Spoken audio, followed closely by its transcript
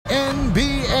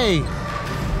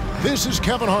Reshade. This is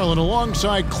Kevin Harlan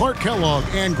alongside Clark Kellogg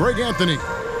and Greg Anthony.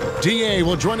 DA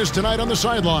will join us tonight on the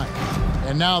sideline.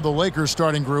 And now the Lakers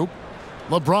starting group.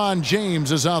 LeBron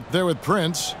James is out there with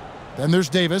Prince. Then there's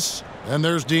Davis. Then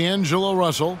there's D'Angelo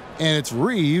Russell. And it's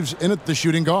Reeves in at the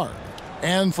shooting guard.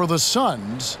 And for the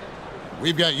Suns,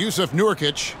 we've got Yusuf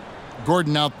Nurkic.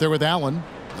 Gordon out there with Allen.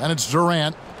 And it's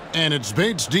Durant. And it's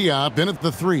Bates Diop in at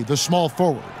the 3, the small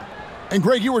forward. And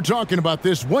Greg, you were talking about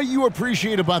this. What you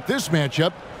appreciate about this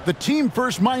matchup, the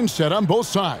team-first mindset on both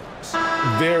sides.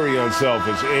 Very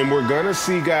unselfish, and we're going to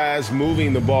see guys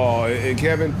moving the ball. And,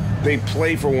 Kevin, they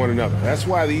play for one another. That's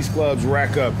why these clubs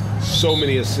rack up so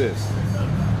many assists.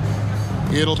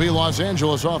 It'll be Los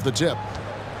Angeles off the tip.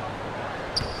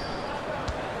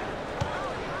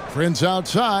 Prince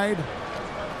outside.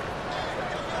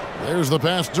 There's the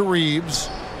pass to Reeves.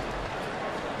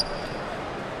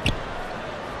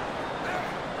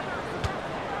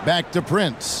 Back to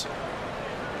Prince.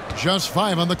 Just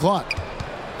 5 on the clock.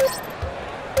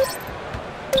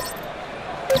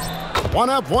 1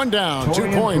 up, 1 down.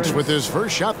 2 points with his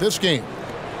first shot this game.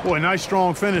 Boy, nice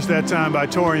strong finish that time by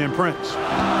Taurean Prince.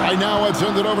 Right now, let's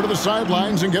send it over to the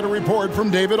sidelines and get a report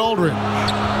from David Aldridge.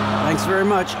 Thanks very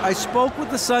much. I spoke with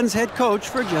the Suns head coach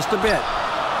for just a bit.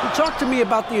 He talked to me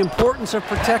about the importance of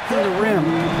protecting the rim,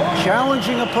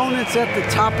 challenging opponents at the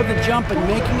top of the jump and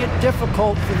making it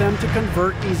difficult for them to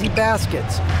convert easy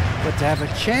baskets. But to have a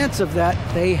chance of that,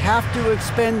 they have to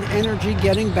expend energy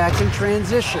getting back in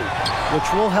transition,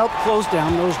 which will help close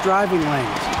down those driving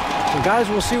lanes. So guys,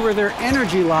 we'll see where their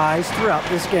energy lies throughout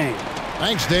this game.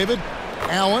 Thanks, David.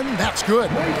 Allen, that's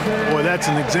good. Boy, that's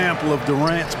an example of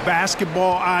Durant's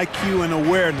basketball IQ and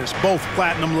awareness, both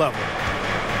platinum level.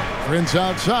 Prince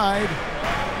outside.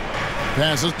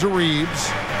 Passes to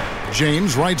Reeves.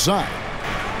 James right side.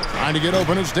 Trying to get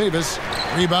open, it's Davis.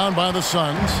 Rebound by the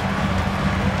Suns.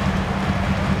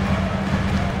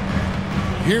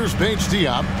 Here's Bates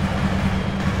Diop.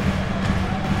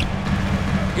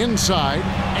 Inside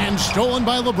and stolen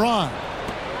by LeBron.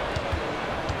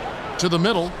 To the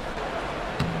middle.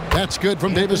 That's good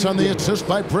from Davis on the assist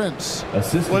by Prince.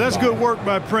 Well, that's good work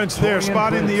by Prince there,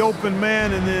 spotting the open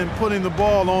man and then putting the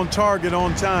ball on target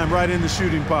on time right in the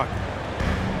shooting pocket.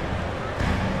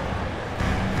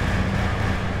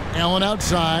 Allen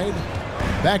outside.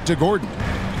 Back to Gordon.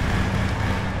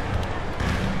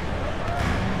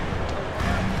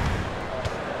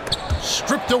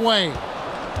 Stripped away.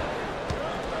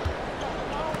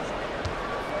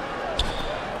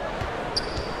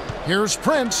 Here's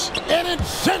Prince, and it's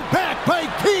sent back by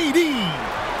KD.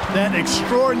 That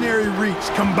extraordinary reach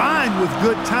combined with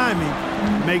good timing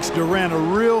makes Durant a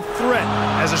real threat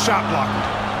as a shot blocker.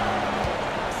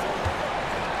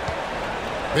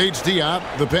 Bates Diop,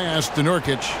 the pass to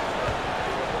Nurkic.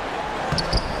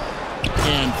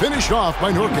 And finished off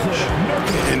by Nurkic.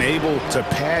 And able to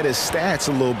pad his stats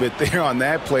a little bit there on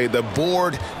that play. The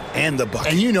board and the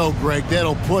bucket. And you know, Greg,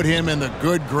 that'll put him in the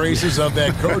good graces of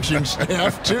that coaching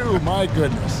staff, too. My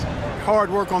goodness. Hard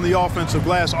work on the offensive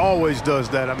glass always does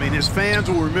that. I mean, his fans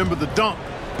will remember the dunk,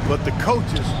 but the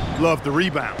coaches love the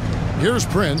rebound. Here's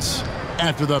Prince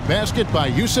after the basket by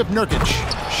Yusuf Nurkic.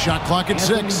 Shot clock at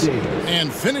 6 and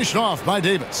finished off by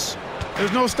Davis.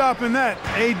 There's no stopping that.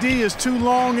 AD is too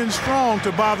long and strong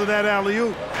to bother that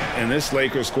alley-oop. And this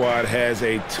Lakers squad has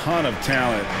a ton of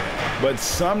talent, but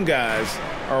some guys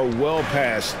are well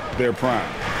past their prime.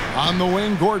 On the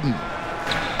wing, Gordon.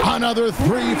 Another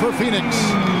 3 for Phoenix.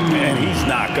 And he's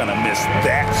not going to miss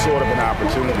that sort of an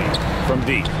opportunity from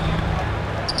deep.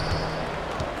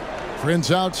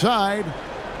 Prince outside.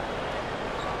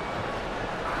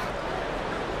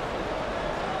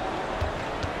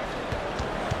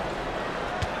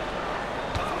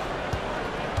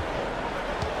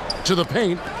 To the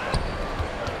paint.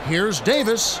 Here's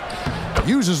Davis.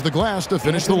 Uses the glass to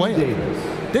finish the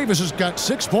layup. Davis has got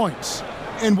 6 points.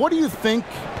 And what do you think,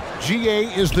 GA,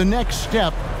 is the next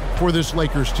step for this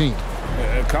Lakers team?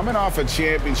 Coming off a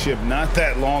championship not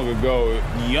that long ago,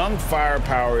 young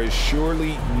firepower is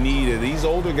surely needed. These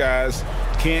older guys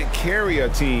can't carry a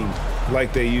team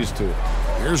like they used to.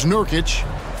 Here's Nurkic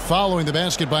following the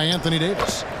basket by Anthony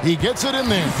Davis. He gets it in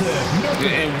there.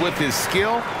 And with his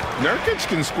skill, Nurkic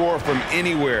can score from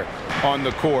anywhere on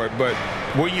the court, but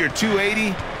when you're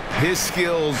 280, his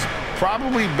skills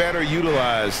probably better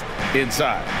utilized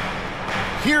inside.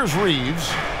 Here's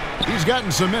Reeves. He's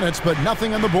gotten some minutes, but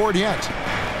nothing on the board yet.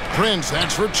 Prince,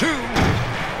 that's for 2.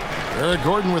 Eric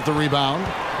Gordon with the rebound.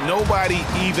 Nobody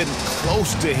even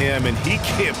close to him, and he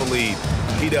can't believe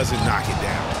he doesn't knock it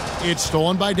down. It's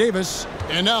stolen by Davis.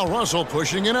 And now Russell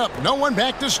pushing it up. No one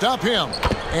back to stop him.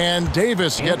 And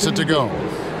Davis gets it to go.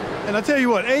 And I tell you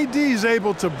what, AD is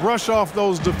able to brush off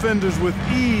those defenders with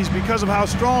ease because of how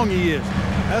strong he is.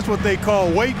 That's what they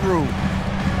call weight room.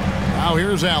 Now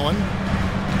here's Allen.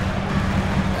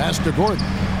 Pass to Gordon.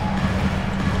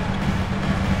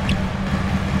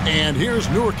 And here's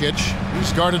Nurkic,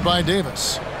 who's guarded by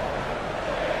Davis.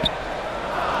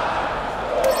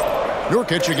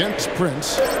 Nurkic against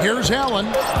Prince. Here's Allen.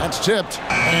 That's tipped,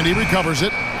 and he recovers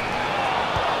it.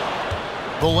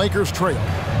 The Lakers trail.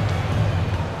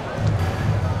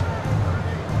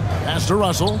 Pass to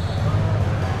Russell.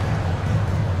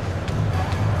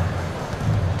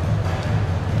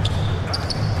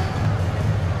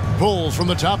 Pulls from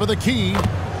the top of the key.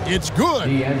 It's good.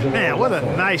 Man, what a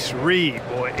nice read,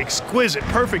 boy. Exquisite,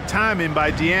 perfect timing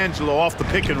by D'Angelo off the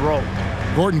pick and roll.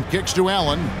 Gordon kicks to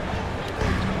Allen.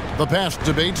 The pass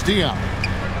debates Dion.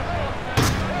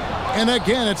 And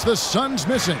again, it's the Suns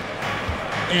missing.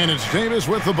 And it's Davis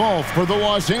with the ball for the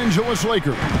Los Angeles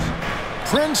Lakers.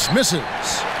 Prince misses.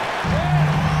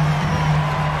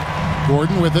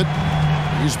 Gordon with it.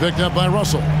 He's picked up by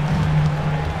Russell.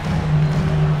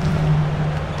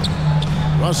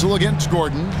 Russell against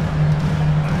Gordon.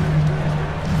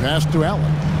 Pass to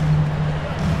Allen.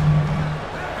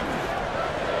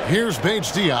 Here's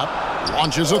Bates Diop.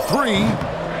 Launches a three.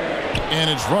 And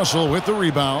it's Russell with the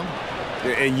rebound.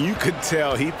 And you could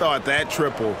tell he thought that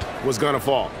triple was going to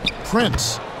fall.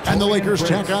 Prince. And the Lakers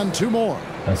tack on two more.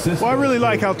 Well, I really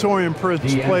like how Taurean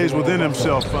Prince plays within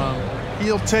himself.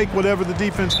 He'll take whatever the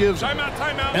defense gives him.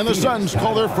 And the Suns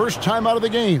call their first timeout of the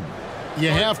game. You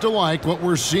have to like what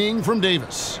we're seeing from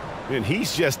Davis. And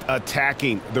he's just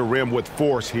attacking the rim with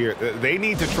force here. They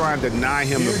need to try and deny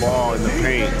him the ball in the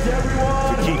paint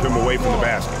to keep him away from the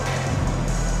basket.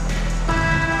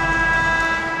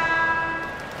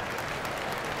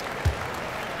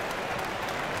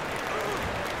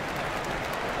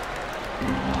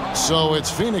 So it's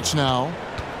Phoenix now,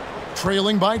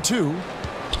 trailing by 2.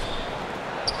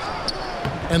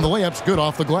 And the layup's good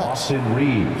off the glass.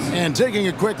 And taking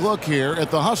a quick look here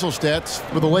at the hustle stats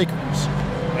for the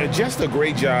Lakers. Just a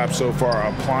great job so far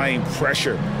applying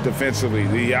pressure defensively.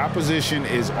 The opposition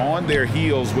is on their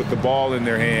heels with the ball in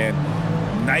their hand.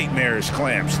 Nightmarish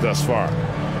clamps thus far.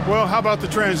 Well, how about the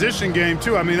transition game,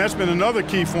 too? I mean, that's been another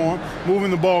key for him,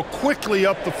 moving the ball quickly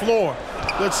up the floor.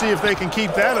 Let's see if they can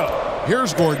keep that up.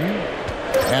 Here's Gordon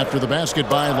after the basket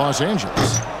by Los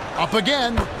Angeles. Up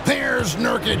again. There's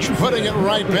Nurkic putting it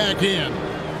right back in.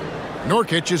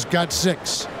 Nurkic has got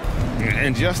 6.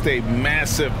 And just a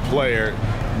massive player.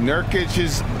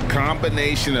 Nurkic's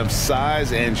combination of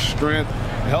size and strength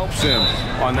helps him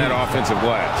on that offensive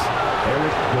glass.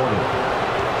 Eric Gordon,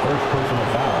 first personal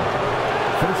foul,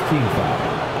 first team foul.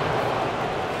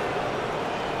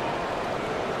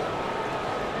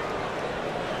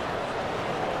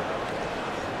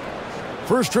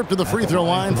 First trip to the free throw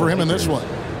line for him in this one.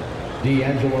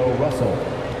 D'Angelo Russell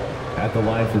at the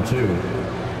line for 2.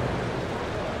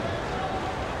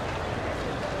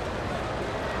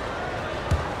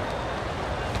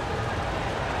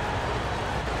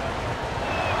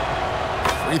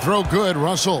 Free throw good,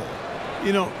 Russell.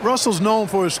 You know, Russell's known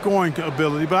for his scoring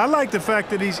ability, but I like the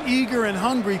fact that he's eager and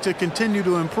hungry to continue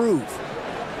to improve.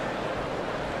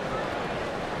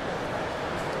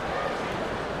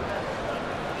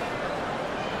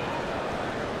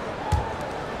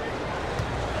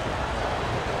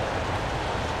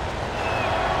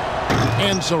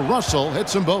 And so Russell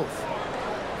hits them both.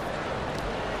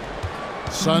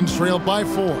 Suns trail by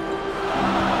 4.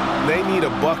 They need a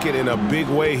bucket in a big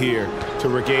way here to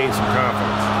regain some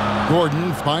confidence.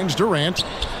 Gordon finds Durant.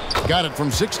 Got it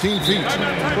from 16 feet.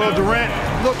 Well,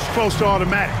 Durant looks close to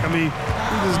automatic. I mean,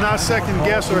 he does not second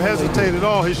guess or hesitate at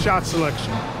all his shot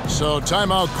selection. So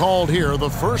timeout called here, the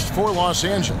first for Los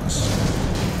Angeles.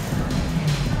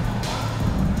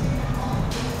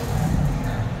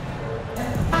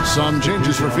 Some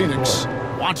changes for Phoenix.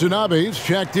 Watanabe's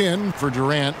checked in for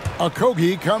Durant.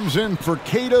 Okogie comes in for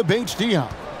Keita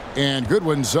Bates-Diop. And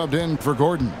Goodwin subbed in for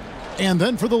Gordon. And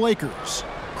then for the Lakers,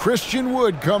 Christian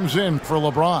Wood comes in for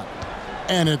LeBron.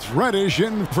 And it's Reddish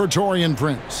in for Taurean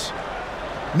Prince.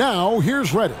 Now,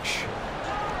 here's Reddish.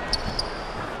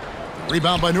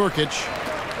 Rebound by Nurkic.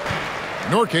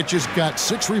 Nurkic has got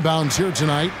 6 rebounds here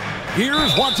tonight.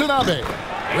 Here's Watanabe.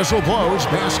 Whistle blows,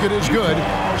 basket is good.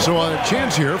 So a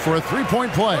chance here for a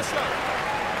 3-point play.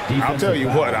 I'll tell you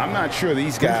what, I'm not sure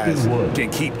these guys can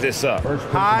keep this up.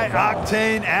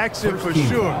 High-octane action for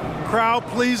sure. Crowd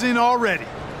pleasing already.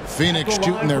 Phoenix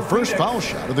shooting their first foul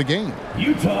shot of the game.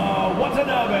 Utah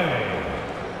Watanabe.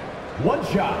 1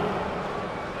 shot.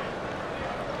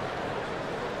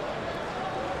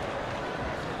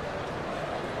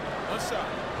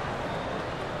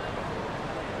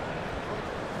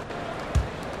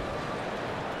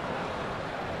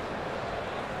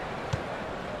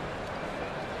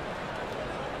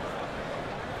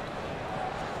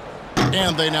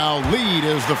 And they now lead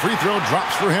as the free throw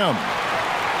drops for him.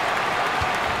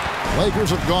 Lakers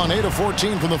have gone 8 of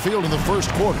 14 from the field in the first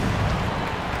quarter.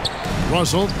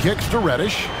 Russell kicks to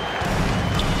Reddish.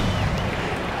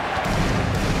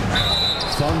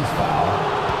 Suns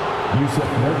foul. Yusuf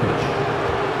Nurkic.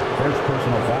 First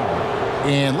personal foul.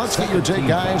 And let's get your take,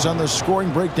 guys, on the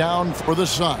scoring breakdown for the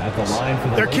Suns. At the line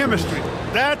for Their the chemistry.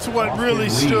 That's what really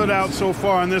stood out so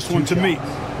far in this one to me.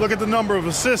 Look at the number of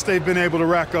assists they've been able to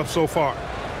rack up so far.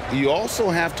 You also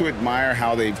have to admire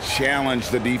how they've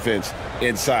challenged the defense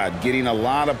inside, getting a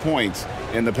lot of points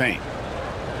in the paint.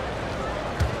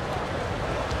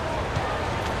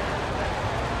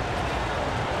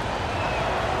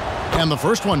 And the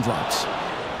first one drops.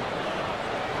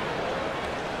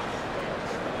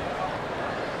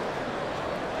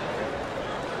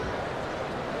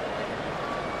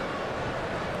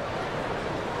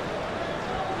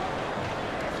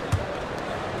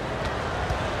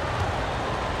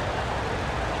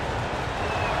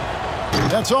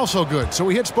 That's also good, so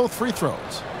he hits both free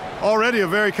throws. Already a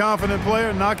very confident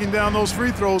player. Knocking down those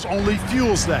free throws only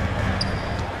fuels that.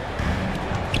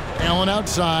 Allen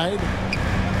outside.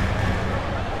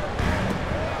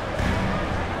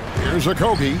 Here's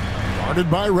Okogie, guarded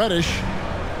by Reddish.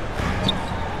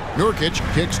 Nurkic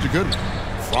kicks to Goodwin.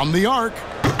 From the arc,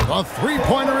 the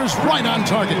three-pointer is right on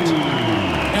target.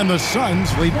 And the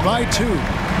Suns lead by 2.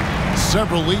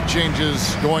 Several lead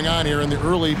changes going on here in the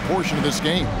early portion of this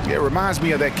game. It reminds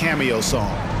me of that Cameo song,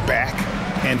 Back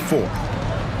and Forth.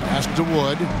 Pass to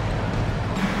Wood.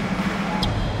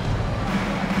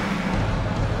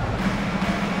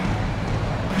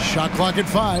 Shot clock at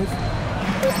 5.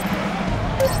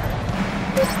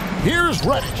 Here's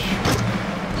Reddish.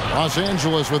 Los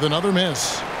Angeles with another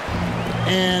miss.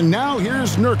 And now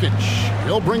here's Nurkic.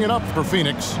 He'll bring it up for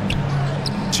Phoenix.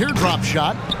 Teardrop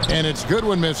shot, and it's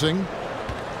Goodwin missing.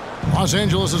 Los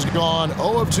Angeles has gone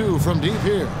 0 of 2 from deep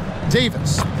here.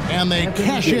 Davis, and they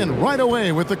cash in right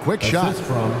away with the quick shot.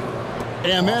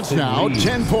 And that's now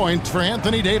 10 points for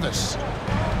Anthony Davis.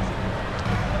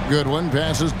 Goodwin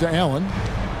passes to Allen.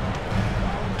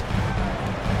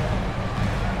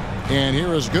 And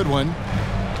here is Goodwin.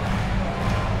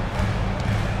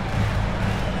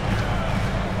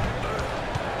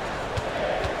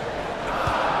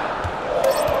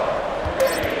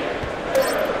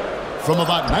 From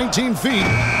about 19 feet,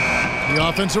 the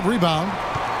offensive rebound.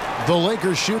 The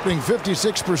Lakers shooting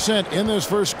 56% in this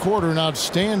first quarter. An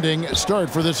outstanding start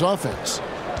for this offense.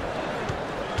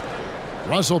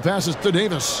 Russell passes to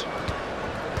Davis.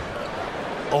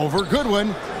 Over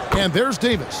Goodwin. And there's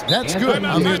Davis. That's good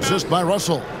on the assist by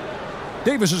Russell.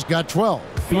 Davis has got 12.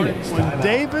 When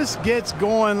Davis gets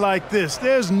going like this,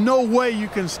 there's no way you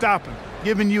can stop him,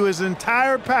 giving you his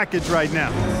entire package right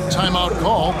now. Timeout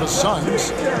called, the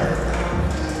Suns.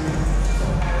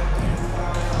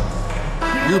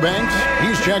 Eubanks,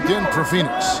 he's checked in for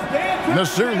Phoenix.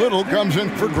 Nasir Little comes in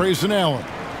for Grayson Allen.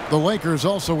 The Lakers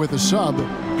also with a sub.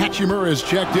 Hachimura is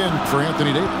checked in for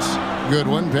Anthony Davis.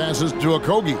 Goodwin passes to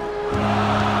Okogie.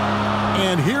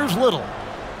 And here's Little.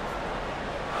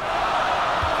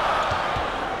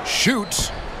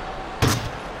 Shoots.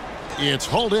 It's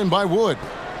hauled in by Wood.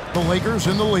 The Lakers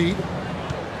in the lead.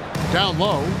 Down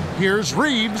low, here's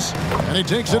Reeves. And he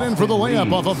takes it in for the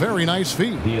layup off a very nice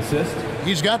feed. The assist.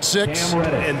 He's got 6.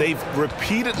 And they've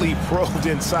repeatedly probed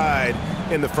inside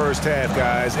in the first half,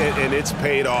 guys, and it's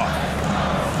paid off.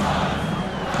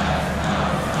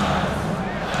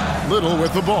 Little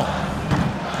with the ball.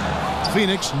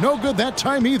 Phoenix, no good that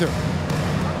time either.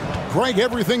 Greg,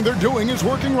 everything they're doing is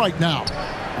working right now.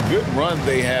 Good run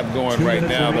they have going right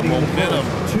now. The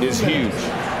momentum is huge.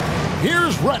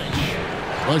 Here's Reddish.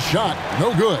 A shot,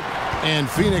 no good. And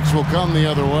Phoenix will come the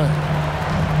other way.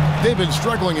 They've been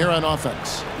struggling here on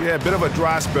offense. Yeah, a bit of a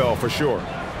dry spell for sure.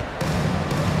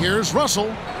 Here's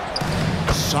Russell.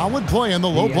 Solid play in the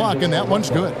low block, and that one's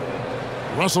good.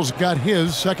 Russell's got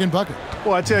his second bucket.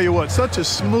 Well, I tell you what, such a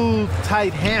smooth,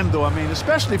 tight handle. I mean,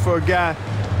 especially for a guy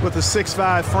with a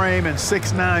 6'5" frame and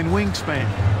 6'9" wingspan.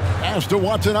 Pass to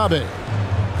Watanabe.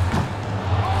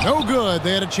 No good.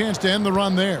 They had a chance to end the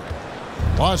run there.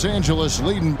 Los Angeles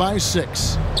leading by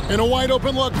 6. And a wide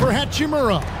open look for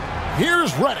Hachimura.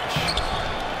 Here's Reddish.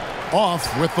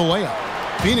 Off with the layup.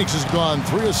 Phoenix has gone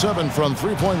 3 of 7 from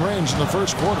three-point range in the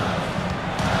first quarter.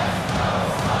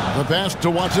 The pass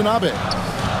to Watanabe.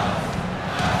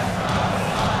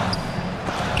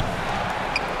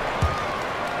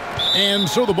 And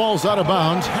so the ball's out of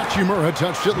bounds. Hachimura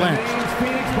touched it last.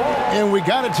 And we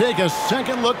got to take a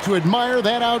second look to admire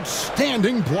that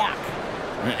outstanding block.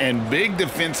 And big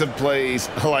defensive plays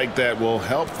like that will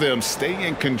help them stay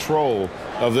in control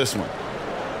of this one.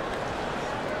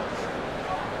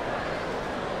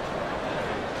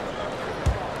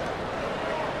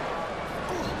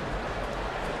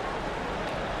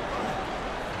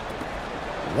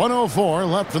 1:04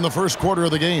 left in the first quarter of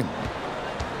the game.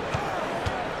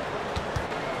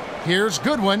 Here's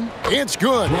Goodwin. It's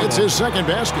good. It's his second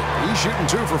basket. He's shooting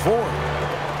 2 for 4.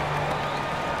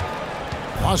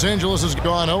 Los Angeles has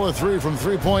gone 0-3 from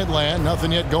three-point land.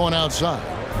 Nothing yet going outside.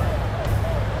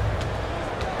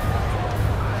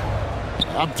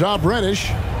 Up top,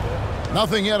 Reddish.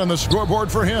 Nothing yet on the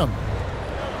scoreboard for him.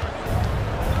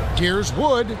 Here's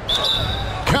Wood.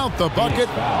 Count the bucket,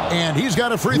 and he's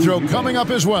got a free throw coming up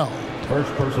as well.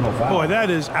 First personal foul. Boy, that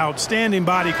is outstanding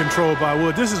body control by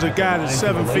Wood. This is a guy that's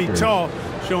 7 feet tall,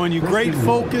 showing you great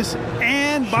focus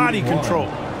and body control.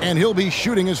 And he'll be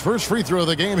shooting his first free throw of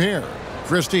the game here.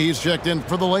 Christie, he's checked in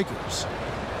for the Lakers.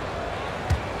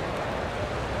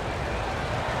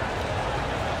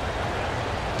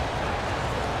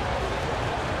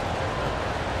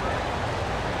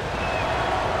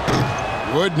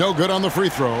 Wood, no good on the free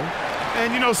throw.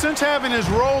 And, you know, since having his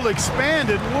role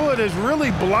expanded, Wood has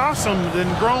really blossomed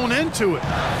and grown into it.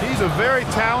 He's a very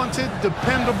talented,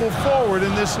 dependable forward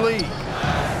in this league.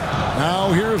 Now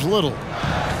here's Little.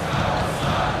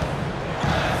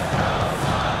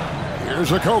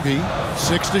 Here's Okogie.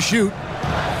 6 to shoot.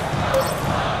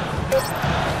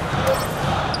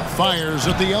 Fires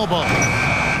at the elbow.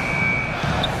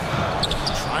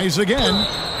 Tries again.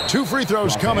 2 free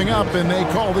throws coming up, and they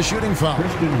call the shooting foul.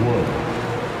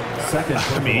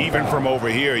 I mean, even from over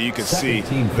here, you can see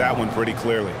that one pretty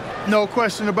clearly. No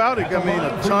question about it. I mean,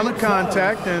 a ton of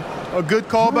contact and a good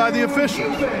call by the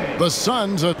officials. The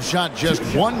Suns have shot just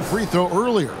 1 free throw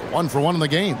earlier, 1 for 1 in the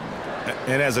game.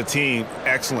 And as a team,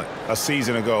 excellent. A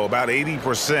season ago, about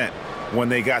 80% when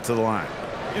they got to the line.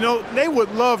 You know, they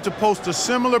would love to post a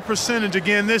similar percentage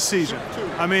again this season.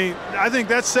 I mean, I think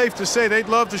that's safe to say they'd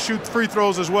love to shoot free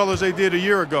throws as well as they did a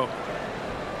year ago.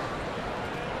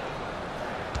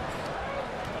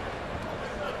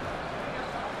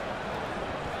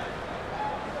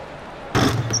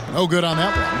 No good on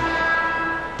that one.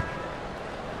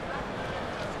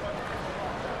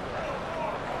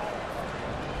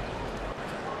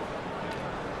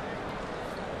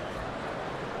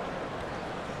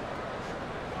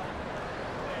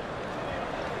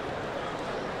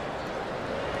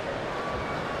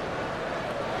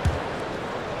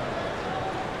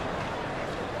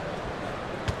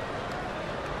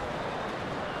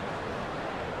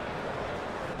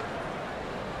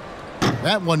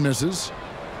 That one misses.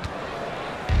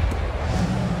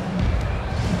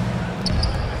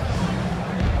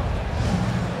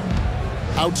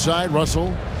 Outside,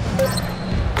 Russell.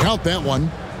 Count that one.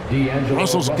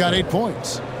 Russell's got 8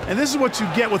 points. And this is what you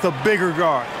get with a bigger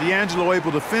guard. D'Angelo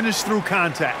able to finish through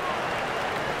contact.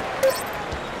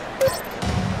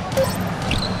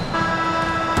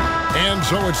 And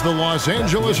so it's the Los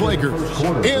Angeles Lakers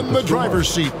in the driver's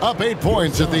seat, up 8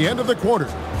 points at the end of the quarter.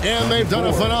 And they've done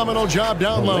a phenomenal job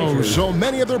down low, so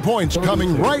many of their points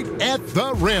coming right at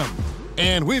the rim.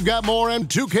 And we've got more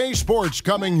M2K Sports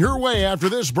coming your way after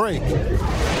this break.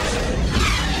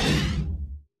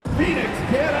 Phoenix,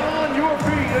 get on your feet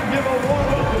and give a warm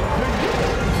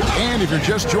welcome. And if you're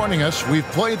just joining us, we've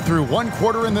played through 1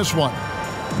 quarter in this one.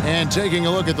 And taking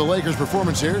a look at the Lakers'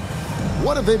 performance here,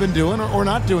 what have they been doing or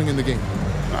not doing in the game?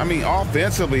 I mean,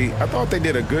 offensively, I thought they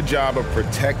did a good job of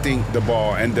protecting the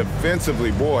ball. And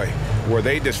defensively, boy, were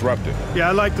they disruptive. Yeah,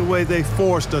 I like the way they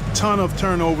forced a ton of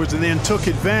turnovers and then took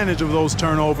advantage of those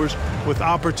turnovers with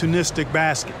opportunistic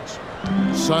baskets.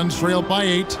 Suns trailed by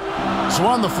 8. So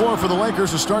on the floor for the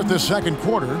Lakers to start this second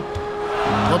quarter,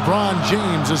 LeBron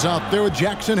James is out there with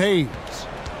Jackson Hayes.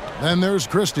 Then there's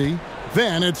Christie.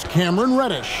 Then it's Cameron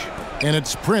Reddish. And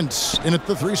it's Prince in at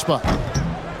the 3 spot.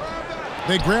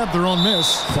 They grabbed their own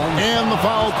miss. And the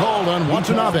foul called on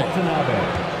Watanabe.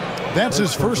 That's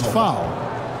his first foul.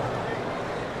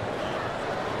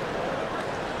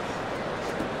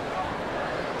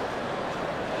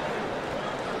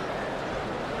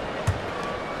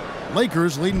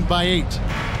 Lakers leading by 8.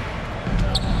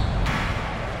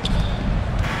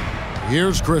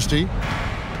 Here's Christie.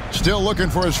 Still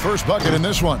looking for his first bucket in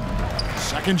this one.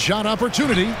 Second shot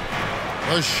opportunity.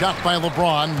 A shot by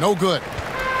LeBron, no good.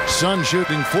 Suns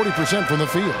shooting 40% from the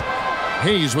field.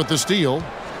 Hayes with the steal.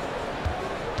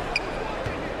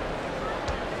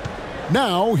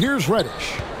 Now here's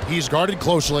Reddish. He's guarded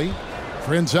closely.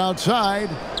 Prince outside.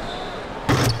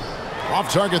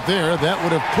 Off target there. That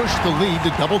would have pushed the lead to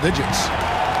double digits.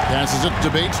 Passes it to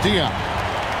Bates-Diop.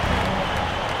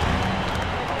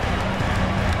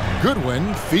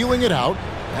 Goodwin feeling it out.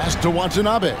 Pass to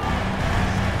Watanabe.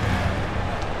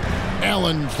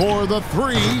 Allen for the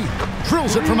 3.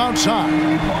 Drills it from outside.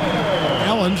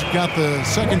 Allen's got the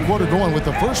second quarter going with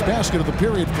the first basket of the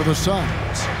period for the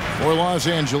Suns. For Los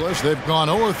Angeles, they've gone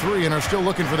 0-3 and are still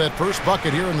looking for that first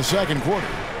bucket here in the second quarter.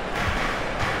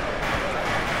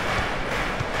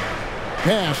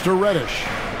 Pass to Reddish.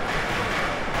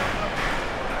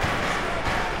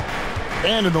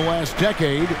 And in the last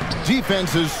decade,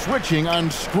 defenses switching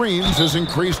on screens has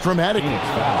increased dramatically.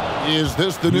 Is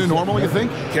this the new normal, you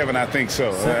think? Kevin, I think so.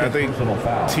 I think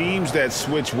teams that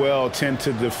switch well tend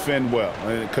to defend well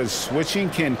because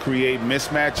switching can create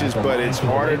mismatches, but it's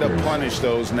harder to punish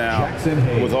those now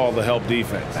with all the help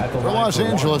defense. For Los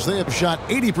Angeles, they have shot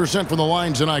 80% from the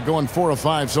line tonight, going 4 of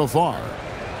 5 so far.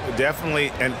 Definitely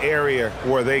an area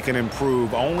where they can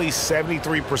improve. Only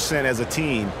 73% as a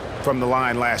team from the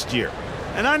line last year.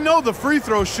 And I know the free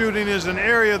throw shooting is an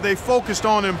area they focused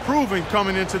on improving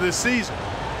coming into this season.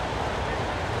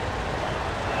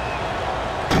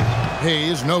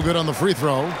 Hayes, no good on the free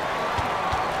throw.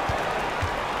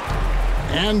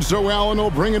 And so Allen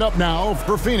will bring it up now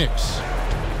for Phoenix.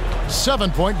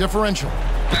 7-point differential.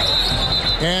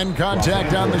 And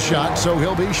contact on the shot, so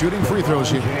he'll be shooting free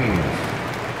throws here.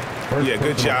 Yeah,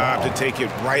 good job to take it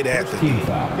right at the knee.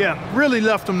 Yeah, really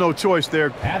left him no choice there.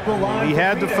 He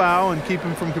had to foul and keep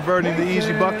him from converting the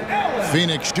easy bucket.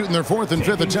 Phoenix shooting their 4th and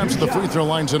 5th attempts at the free throw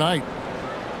line tonight.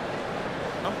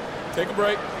 Take a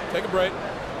break. Take a break.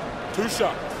 2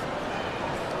 shots.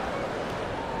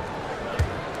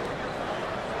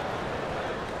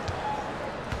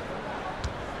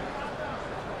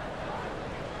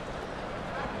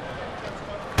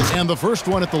 And the first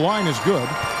one at the line is good.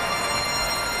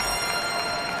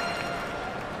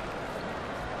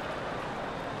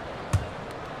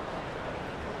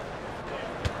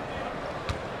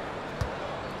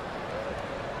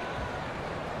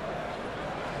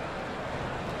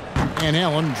 And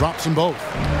Allen drops them both.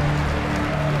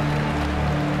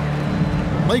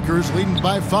 Lakers leading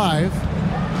by 5.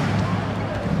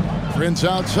 Prince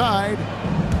outside.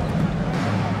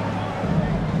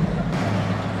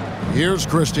 Here's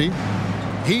Christie.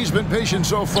 He's been patient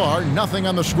so far. Nothing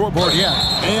on the scoreboard yet.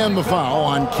 And the foul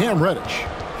on Cam Reddish.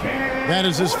 That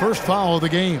is his first foul of the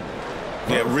game.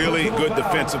 Yeah, really good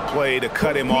defensive play to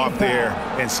cut him off there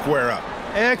and square up.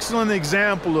 Excellent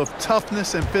example of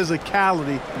toughness and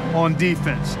physicality on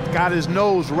defense. Got his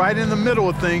nose right in the middle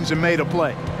of things and made a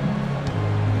play.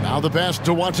 Now the pass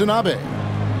to Watanabe.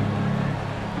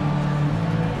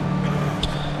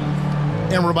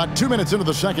 And we're about 2 minutes into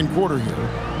the second quarter here.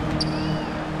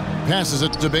 Passes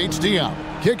it to Bates Diop.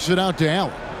 Kicks it out to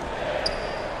Allen.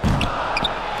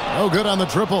 No good on the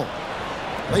triple.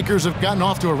 Lakers have gotten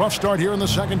off to a rough start here in the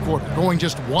second quarter, going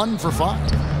just 1 for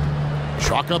 5.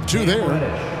 Chalk up 2 there.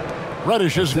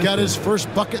 Reddish has got his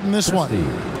first bucket in this one.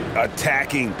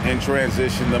 Attacking in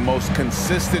transition, the most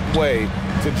consistent way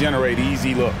to generate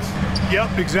easy looks.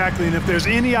 Yep, exactly. And if there's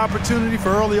any opportunity for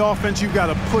early offense, you've got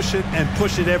to push it and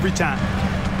push it every time.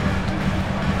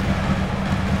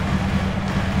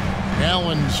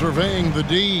 Allen surveying the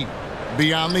D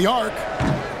beyond the arc.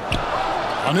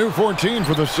 A new 14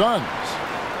 for the Suns.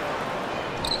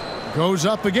 Goes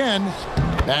up again.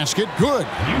 Basket good.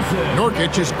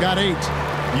 Nurkic has got 8.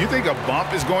 You think a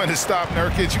bump is going to stop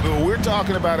Nurkic? We're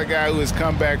talking about a guy who has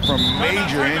come back from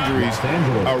major injuries,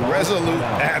 a resolute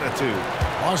attitude.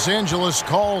 Los Angeles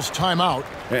calls timeout.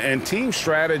 And team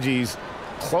strategies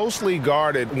closely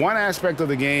guarded. One aspect of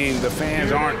the game the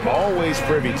fans aren't always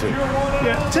privy to.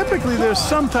 Yeah, typically there's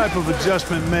some type of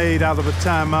adjustment made out of a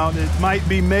timeout. It might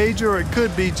be major, or it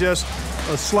could be just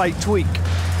a slight tweak.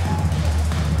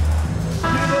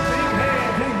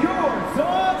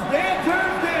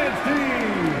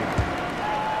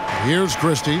 Here's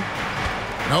Christie.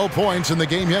 No points in the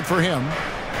game yet for him.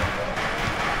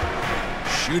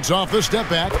 Shoots off the step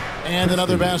back. And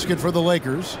another basket for the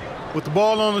Lakers. With the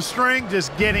ball on the string,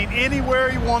 just getting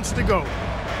anywhere he wants to go.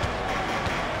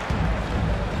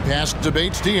 Pass to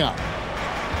Bates Diop.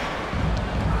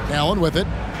 Allen with it.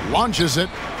 Launches it.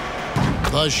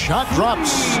 The shot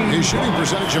drops. His shooting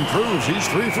percentage improves. He's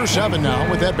 3 for 7 now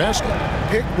with that basket.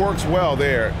 Pick works well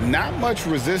there. Not much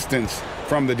resistance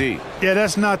from the D. Yeah,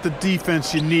 that's not the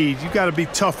defense you need. You got to be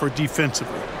tougher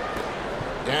defensively.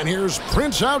 And here's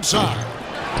Prince outside.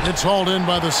 It's hauled in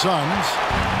by the Suns.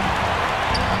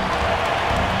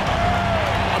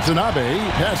 Watanabe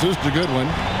passes to Goodwin.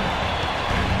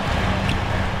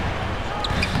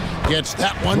 Gets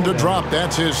that one to drop.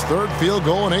 That's his 3rd field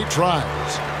goal in 8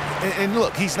 tries. And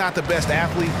look, he's not the best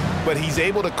athlete, but he's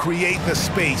able to create the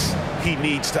space he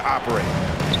needs to operate.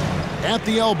 At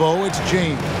the elbow, it's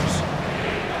James.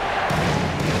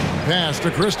 Pass to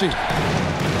Christie. A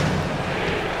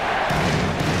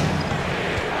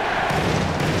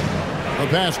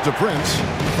pass to Prince.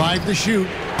 5 to shoot.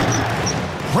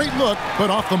 Great look, but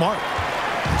off the mark.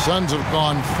 Suns have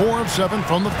gone 4 of 7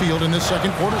 from the field in this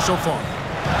second quarter so far.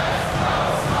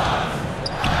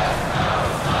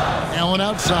 Allen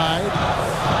outside.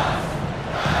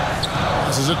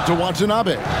 Passes it to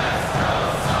Watanabe.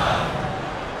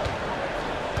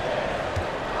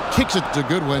 Kicks it to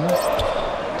Goodwin.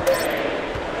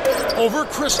 Over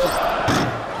Crystal.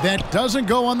 That doesn't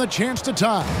go on the chance to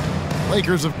tie.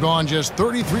 Lakers have gone just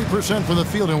 33% from the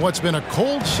field in what's been a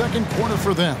cold second quarter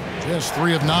for them. Just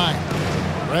 3 of 9.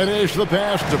 Reddish the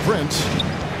pass to Prince.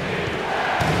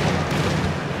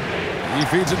 He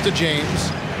feeds it to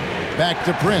James. Back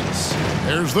to Prince.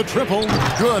 There's the triple.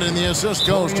 Good, and the assist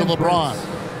goes to LeBron.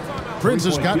 Prince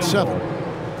has got 7.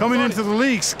 Coming into the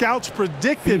league, scouts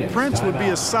predicted Prince would be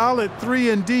a solid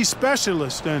 3-and-D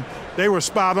specialist, and they were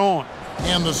spot on.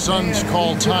 And the Suns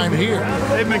call time here.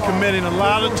 They've been committing a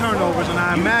lot of turnovers, and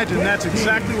I imagine that's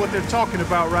exactly what they're talking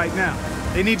about right now.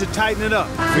 They need to tighten it up.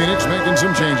 Phoenix making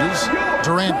some changes.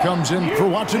 Durant comes in for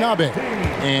Watanabe.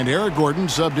 And Eric Gordon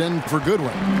subbed in for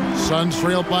Goodwin. Suns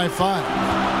trailed by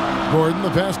 5. Gordon the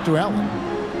pass to Allen.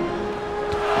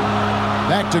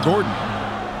 Back to Gordon.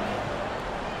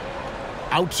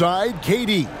 Outside,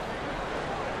 KD.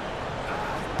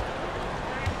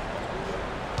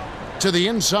 To the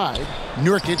inside,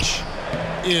 Nurkic.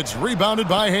 It's rebounded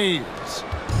by Hayes.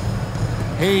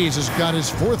 Hayes has got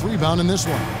his 4th rebound in this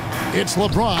one. It's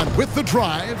LeBron with the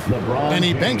drive, and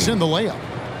he banks in the layup.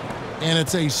 And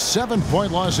it's a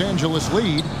 7-point Los Angeles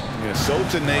lead. Yeah, so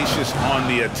tenacious on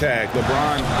the attack.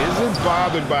 LeBron isn't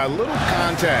bothered by a little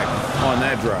contact on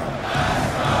that drive.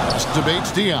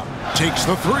 Debates Diop. Takes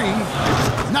the 3.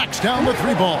 Knocks down the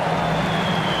 3 ball.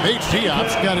 Bates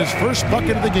Diop's got his first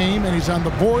bucket of the game, and he's on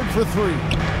the board for 3.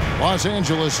 Los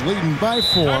Angeles leading by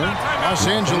 4. Los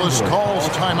Angeles calls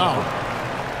timeout.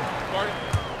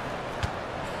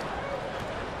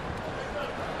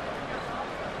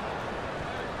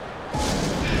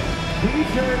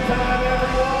 T-shirt time,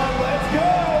 everyone. Let's go.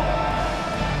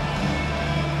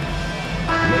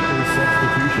 Lakers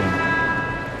substitution.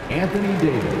 Anthony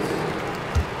Davis.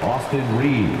 Austin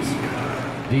Reeves.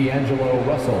 D'Angelo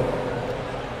Russell.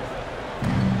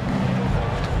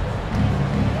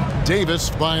 Davis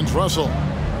finds Russell.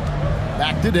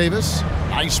 Back to Davis.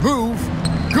 Nice move.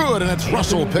 Good, and it's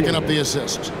Russell picking up the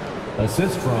assist.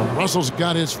 Assist from Russell's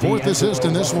got his 4th assist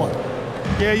in this one.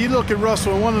 Yeah, you look at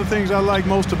Russell, and one of the things I like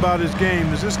most about his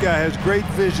game is this guy has great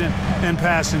vision and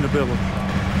passing ability.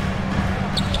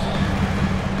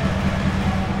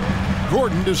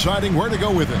 Gordon deciding where to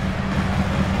go with it.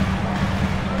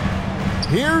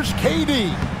 Here's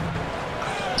KD.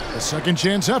 A second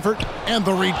chance effort, and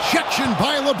the rejection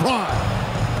by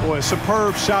LeBron. Boy, a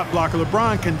superb shot blocker.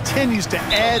 LeBron continues to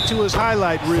add to his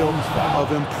highlight reel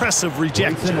of impressive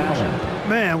rejection.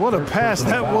 Man, what a pass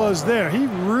that was there. He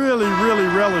really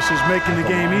relishes making the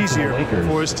game easier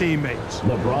for his teammates.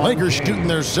 Lakers shooting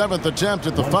their 7th attempt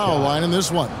at the foul line in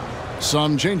this one.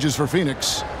 Some changes for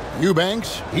Phoenix.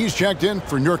 Eubanks, he's checked in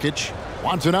for Nurkic.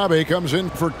 Watanabe comes in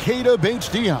for Keita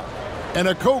Bates-Diop. And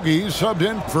Okogie subbed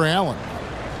in for Allen.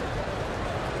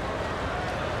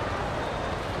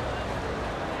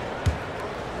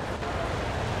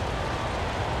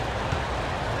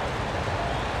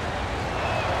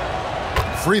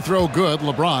 Free throw good,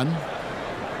 LeBron.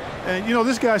 And, you know,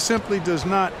 this guy simply does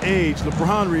not age.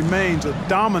 LeBron remains a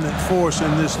dominant force in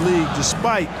this league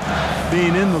despite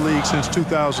being in the league since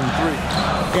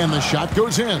 2003. And the shot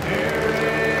goes in.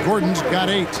 Gordon's got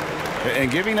 8.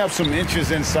 And giving up some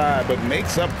inches inside, but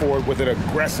makes up for it with an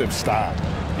aggressive stop.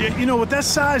 Yeah, you know, with that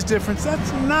size difference,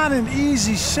 that's not an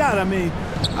easy shot. I mean,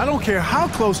 I don't care how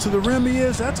close to the rim he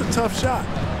is, that's a tough shot.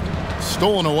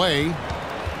 Stolen away.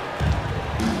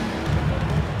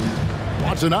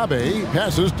 Watanabe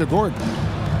passes to Gordon.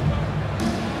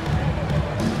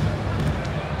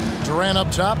 Durant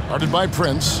up top, guarded by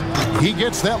Prince. He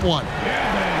gets that one.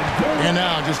 And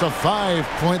now just a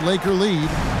 5-point Laker lead.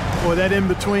 Boy, that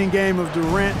in-between game of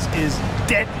Durant's is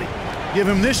deadly. Give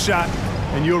him this shot,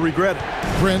 and you'll regret it.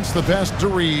 Prince, the pass to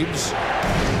Reeves.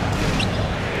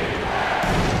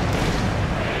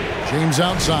 James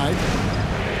outside.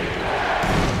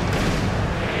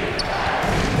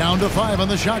 Down to 5 on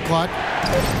the shot clock.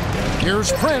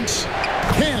 Here's Prince.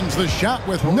 Cans the shot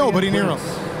with nobody near him.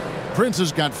 Prince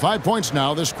has got 5 points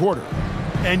now this quarter.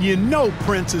 And you know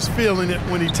Prince is feeling it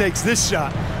when he takes this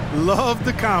shot. Love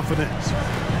the confidence.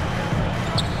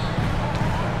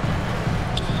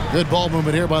 Good ball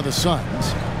movement here by the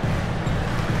Suns.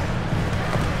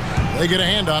 They get a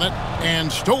hand on it,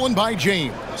 and stolen by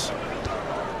James.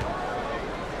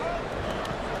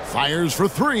 Fires for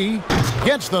 3.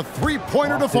 Gets the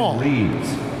 3-pointer to fall.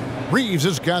 Reeves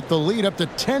has got the lead up to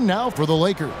 10 now for the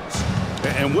Lakers.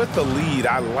 And with the lead,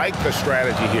 I like the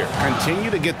strategy here.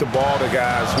 Continue to get the ball to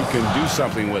guys who can do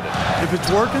something with it. If it's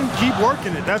working, keep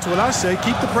working it. That's what I say.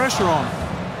 Keep the pressure on him.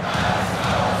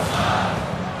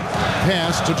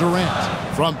 Pass to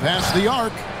Durant. From past the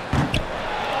arc.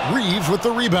 Reeves with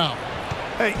the rebound.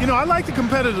 Hey, you know, I like the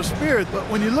competitive spirit, but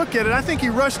when you look at it, I think he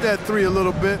rushed that three a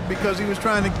little bit because he was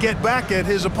trying to get back at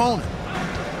his opponent.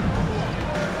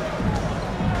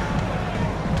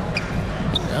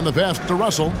 And the pass to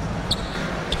Russell.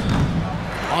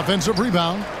 Offensive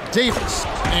rebound, Davis,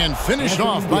 and finished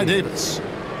off by Davis.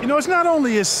 You know, it's not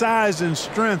only his size and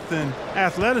strength and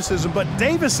athleticism, but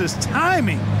Davis's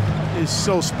timing is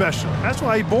so special. That's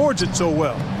why he boards it so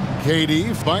well.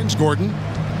 KD finds Gordon.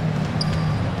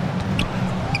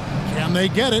 Can they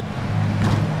get it?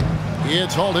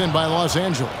 It's hauled in by Los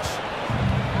Angeles.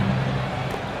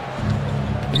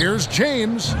 Here's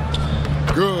James.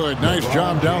 Good, nice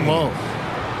job down low.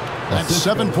 That's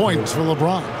 7 points for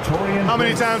LeBron. How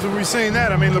many times have we seen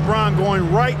that? I mean, LeBron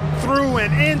going right through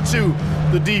and into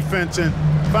the defense and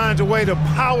finds a way to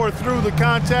power through the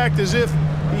contact as if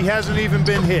he hasn't even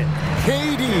been hit.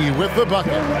 KD with the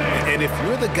bucket. And if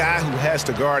you're the guy who has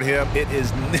to guard him, it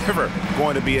is never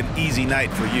going to be an easy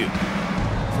night for you.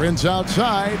 Prince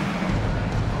outside.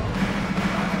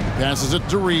 Passes it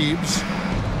to Reeves.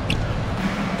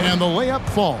 And the layup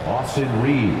falls. Austin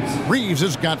Reeves. Reeves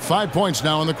has got 5 points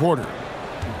now in the quarter.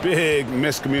 Big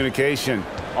miscommunication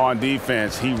on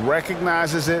defense. He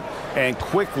recognizes it and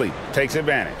quickly takes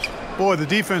advantage. Boy, the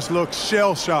defense looks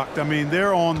shell-shocked. I mean,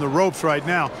 they're on the ropes right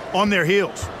now, on their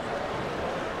heels.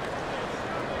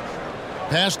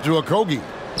 Pass to Okogie.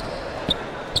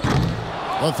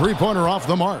 A three-pointer off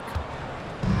the mark.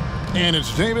 And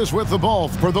it's Davis with the ball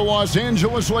for the Los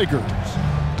Angeles Lakers.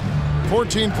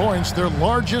 14 points, their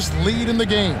largest lead in the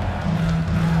game.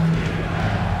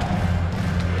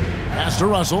 Pass to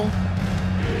Russell.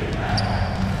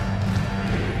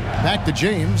 Back to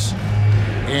James.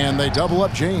 And they double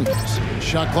up James.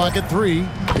 Shot clock at 3.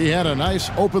 He had a nice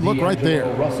open look right there.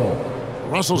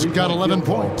 Russell's got 11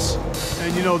 points.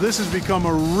 And, you know, this has become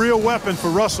a real weapon for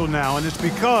Russell now, and it's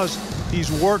because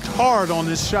he's worked hard on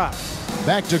this shot.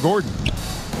 Back to Gordon.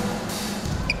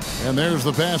 And there's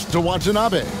the pass to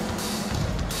Watanabe.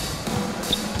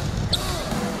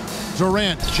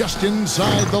 Durant just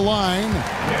inside the line.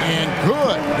 And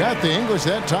good. Got the English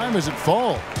that time as it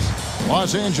falls.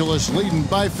 Los Angeles leading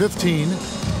by 15.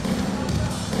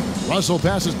 Russell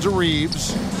passes to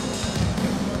Reeves.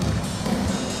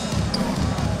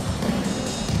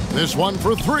 This one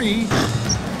for 3.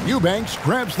 Eubanks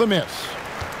grabs the miss.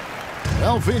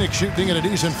 Well, Phoenix shooting at a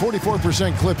decent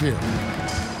 44% clip here.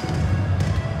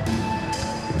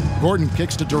 Gordon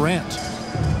kicks to Durant.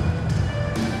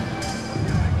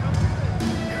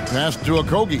 Pass to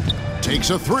Okogie. Takes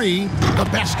a 3. The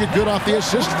basket good off the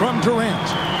assist from Durant.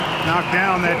 Knocked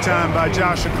down that time by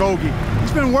Josh Okogie.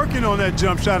 He's been working on that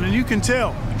jump shot, and you can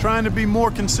tell, trying to be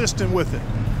more consistent with it.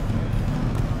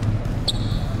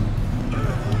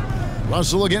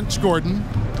 Russell against Gordon.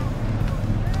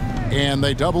 And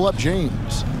they double up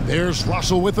James. There's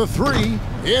Russell with a 3.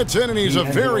 It's in, and he's a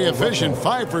very efficient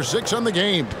 5 for 6 on the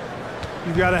game.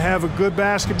 You've got to have a good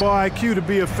basketball IQ to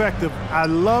be effective. I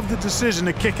love the decision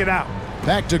to kick it out.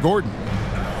 Back to Gordon.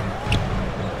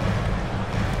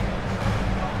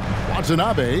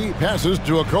 Watanabe passes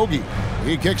to Okogie.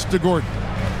 He kicks to Gordon.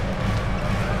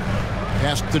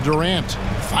 Pass to Durant.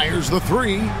 Fires the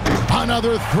 3.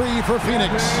 Another 3 for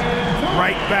Phoenix.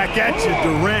 Right back at you.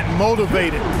 Durant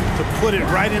motivated to put it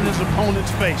right in his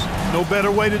opponent's face. No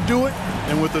better way to do it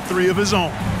than with a 3 of his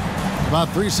own. About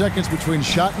 3 seconds between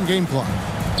shot and game clock.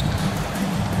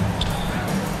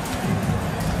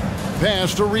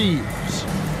 Pass to Reeves.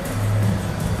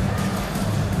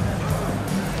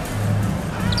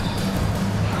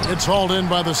 It's hauled in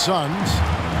by the Suns.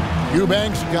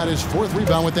 Eubanks got his 4th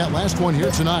rebound with that last one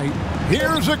here tonight.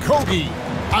 Here's Okogie.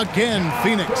 Again,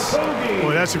 Phoenix.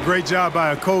 Boy, that's a great job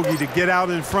by Okogie to get out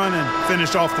in front and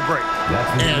finish off the break.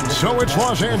 And so it's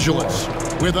Los Angeles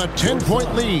with a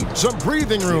 10-point lead. Some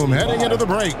breathing room heading into the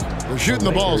break. They're shooting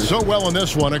the ball so well in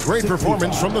this one. A great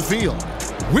performance from the field.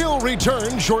 We'll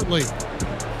return shortly.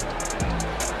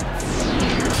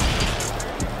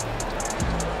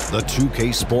 The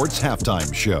 2K Sports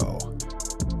Halftime Show.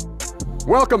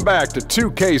 Welcome back to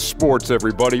 2K Sports,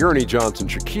 everybody. Ernie Johnson,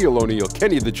 Shaquille O'Neal,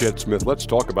 Kenny the Jet Smith. Let's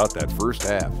talk about that first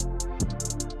half.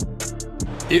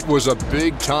 It was a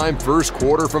big-time first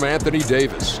quarter from Anthony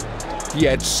Davis. He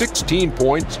had 16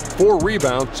 points, 4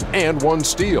 rebounds, and 1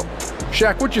 steal.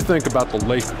 Shaq, what'd you think about the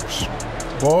Lakers?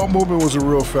 Ball movement was a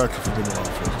real factor for them on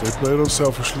offense. They played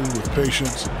unselfishly with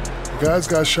patience. The guys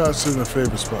got shots in their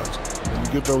favorite spots. And you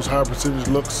get those high percentage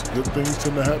looks, good things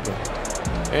tend to happen.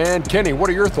 And Kenny, what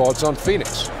are your thoughts on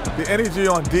Phoenix? The energy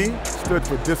on D stood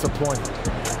for disappointing.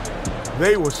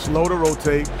 They were slow to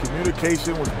rotate.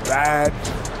 Communication was bad.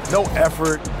 No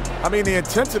effort. I mean, the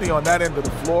intensity on that end of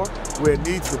the floor, where it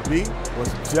needs to be,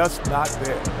 was just not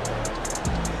there.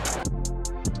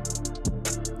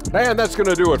 And that's going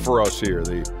to do it for us here.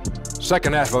 The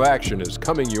second half of action is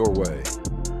coming your way.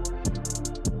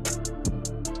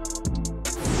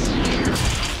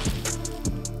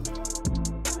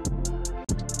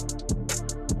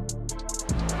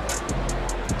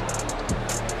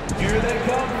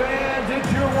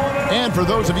 And for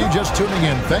those of you just tuning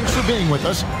in, thanks for being with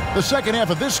us. The second half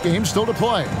of this game still to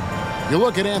play. You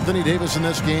look at Anthony Davis in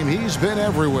this game, he's been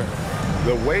everywhere.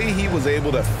 The way he was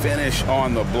able to finish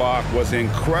on the block was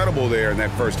incredible there in that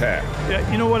first half. Yeah,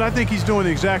 you know what? I think he's doing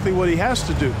exactly what he has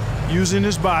to do. Using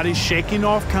his body, shaking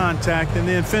off contact, and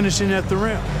then finishing at the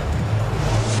rim.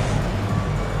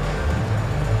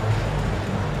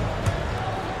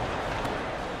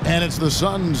 And it's the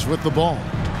Suns with the ball,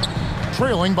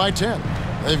 trailing by 10.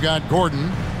 They've got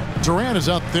Gordon. Durant is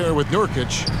out there with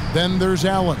Nurkic. Then there's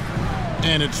Allen.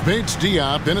 And it's Bates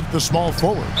Diop in at the small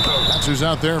forward. That's who's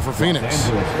out there for Phoenix.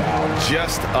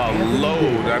 Just a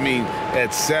load. I mean,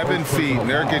 at 7 feet,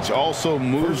 Nurkic also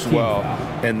moves well,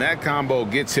 and that combo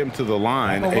gets him to the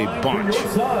line a bunch.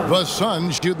 The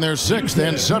Suns shooting their 6th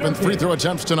and 7th free throw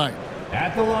attempts tonight.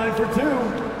 At the line for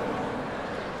 2.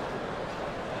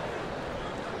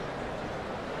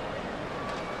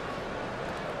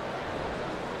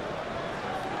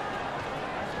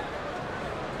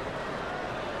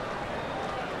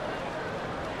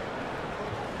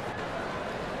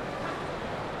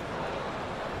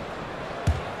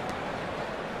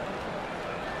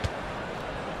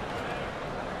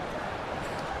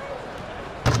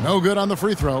 No good on the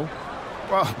free throw.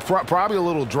 Well, probably a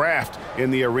little draft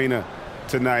in the arena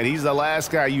tonight. He's the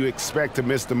last guy you expect to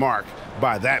miss the mark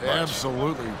by that much.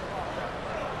 Absolutely.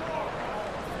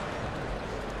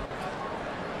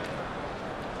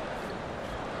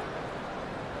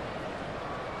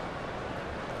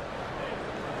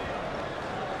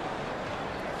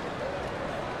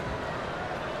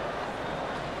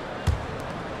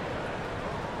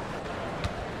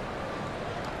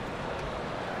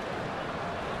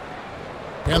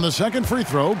 And the second free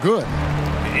throw, good.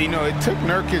 You know, it took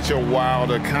Nurkic a while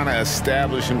to kind of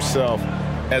establish himself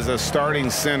as a starting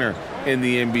center in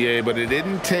the NBA, but it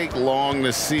didn't take long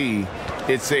to see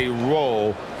it's a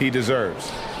role he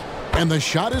deserves. And the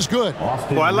shot is good.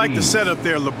 Well, I like the setup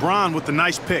there. LeBron with the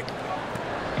nice pick.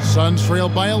 Suns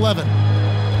trailed by 11.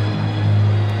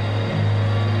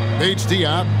 Bates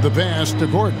Diop, the pass to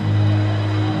Gordon.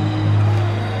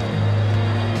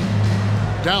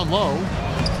 Down low.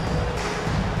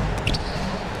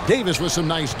 Davis with some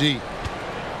nice D.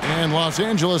 And Los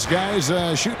Angeles guys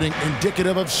shooting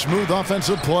indicative of smooth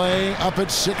offensive play. Up at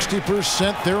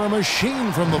 60%. They're a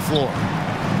machine from the floor.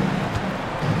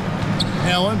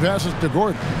 Allen passes to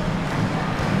Gordon.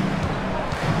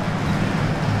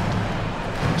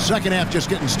 Second half just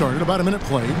getting started. About a minute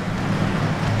played.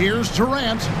 Here's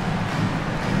Durant.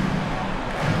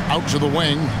 Out to the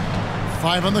wing.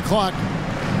 5 on the clock.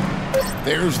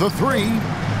 There's the 3.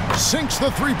 Sinks the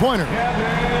three-pointer.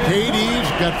 KD's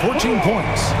got 14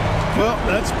 points. Well,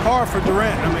 that's par for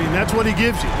Durant. I mean, that's what he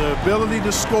gives you, the ability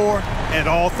to score at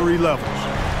all 3 levels.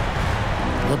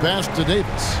 The pass to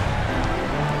Davis.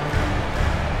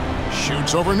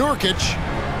 Shoots over Nurkic.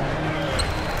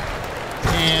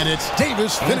 And it's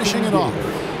Davis finishing it off.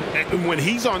 And when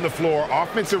he's on the floor,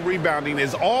 offensive rebounding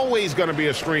is always going to be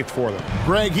a strength for them.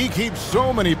 Greg, he keeps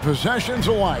so many possessions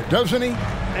alive, doesn't he?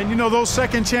 And, you know, those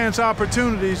second-chance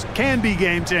opportunities can be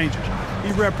game changers.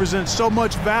 He represents so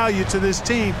much value to this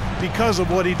team because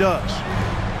of what he does.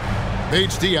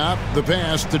 Bates Diop, the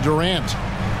pass to Durant.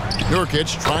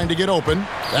 Nurkic trying to get open.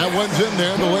 That one's in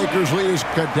there. The Lakers lead is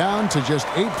cut down to just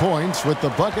 8 points with the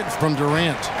bucket from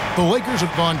Durant. The Lakers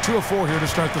have gone 2 of 4 here to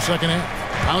start the second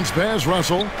half. Bounce pass,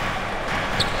 Russell.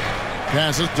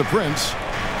 Passes to Prince.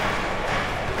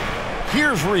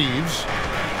 Here's Reeves.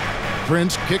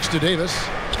 Prince kicks to Davis.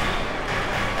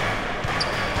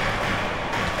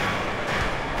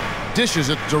 Dishes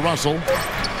it to Russell.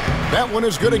 That one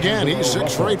is good again. He's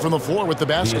 6 for 8 from the floor with the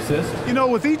basket. You know,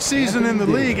 with each season in the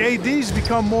league, AD's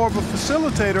become more of a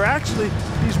facilitator. Actually,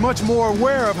 he's much more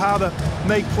aware of how to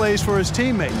make plays for his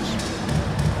teammates.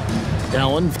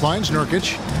 Allen finds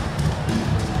Nurkic.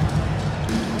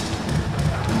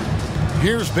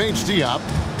 Here's Bates Diop.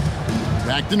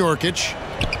 Back to Nurkic.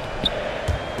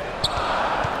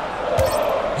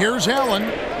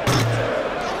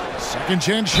 Second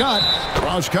chance shot.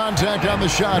 Cross contact on the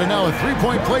shot, and now a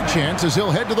three-point play chance as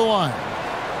he'll head to the line.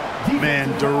 Man,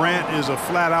 Durant is a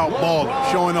flat-out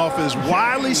baller, showing off his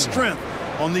wily strength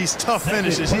on these tough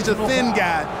finishes. He's a thin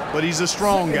guy, but he's a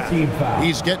strong guy.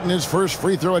 He's getting his first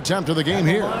free throw attempt of the game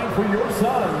here. For your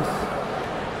Suns,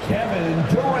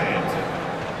 Kevin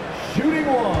Durant, shooting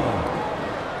one.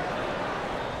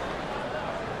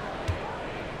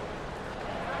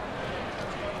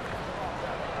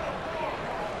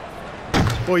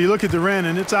 Well, you look at Durant,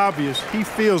 and it's obvious he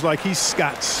feels like he's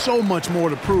got so much more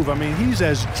to prove. I mean, he's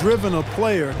as driven a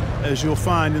player as you'll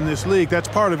find in this league. That's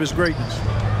part of his greatness.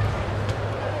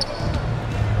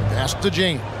 Pass to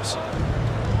James.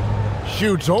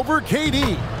 Shoots over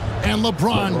KD. And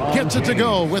LeBron gets it to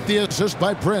go with the assist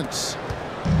by Prince.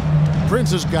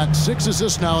 Prince has got 6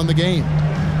 assists now in the game.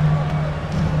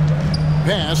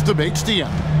 Pass to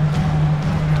Bates-Diop.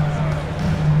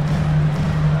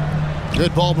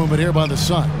 Good ball movement here by the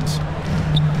Suns.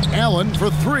 Allen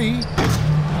for 3.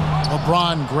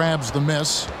 LeBron grabs the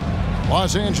miss.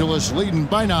 Los Angeles leading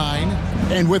by 9.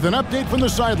 And with an update from the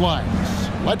sidelines,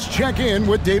 let's check in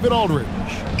with David Aldridge.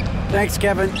 Thanks,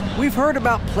 Kevin. We've heard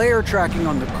about player tracking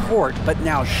on the court, but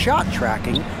now shot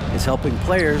tracking is helping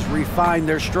players refine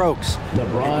their strokes. It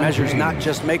measures not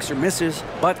just makes or misses,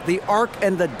 but the arc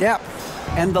and the depth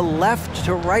and the left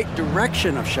to right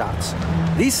direction of shots.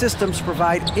 These systems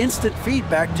provide instant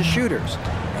feedback to shooters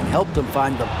and help them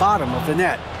find the bottom of the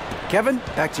net. Kevin,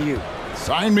 back to you.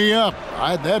 Sign me up.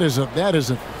 That is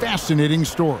a fascinating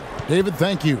story. David,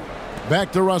 thank you.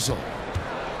 Back to Russell.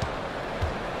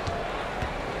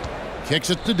 Kicks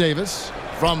it to Davis.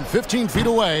 From 15 feet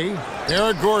away,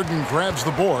 Eric Gordon grabs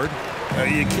the board.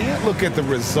 You can't look at the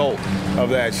result of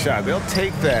that shot. They'll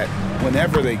take that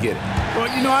whenever they get it.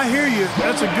 Well, you know, I hear you.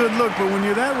 That's a good look, but when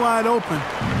you're that wide open,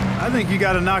 I think you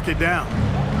got to knock it down.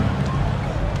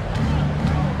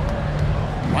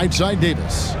 Right side,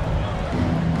 Davis.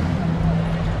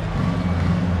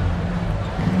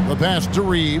 The pass to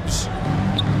Reeves.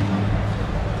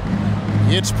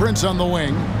 It's Prince on the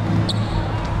wing.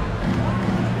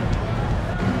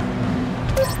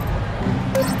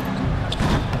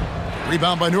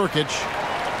 Rebound by Nurkic.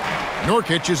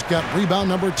 Nurkic has got rebound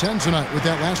number 10 tonight with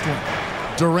that last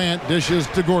one. Durant dishes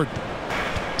to Gordon.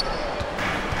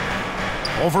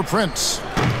 Over Prince.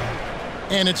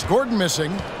 And it's Gordon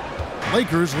missing.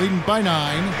 Lakers leading by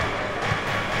 9.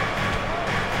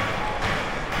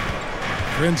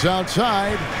 Prince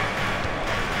outside.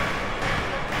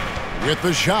 With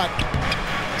the shot.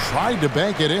 Tried to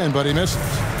bank it in, but he missed it.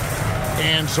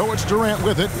 And so it's Durant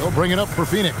with it. He'll bring it up for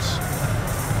Phoenix.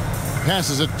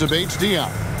 Passes it to Bates-Diop.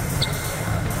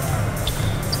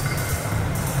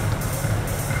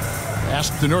 Pass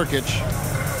to Nurkic.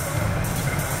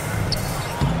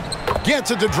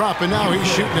 Gets it to drop, and now he's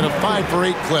shooting at a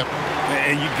 5-for-8 clip.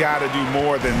 And you got to do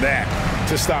more than that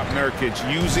to stop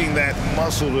Nurkic, using that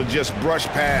muscle to just brush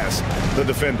past the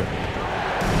defender.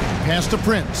 Pass to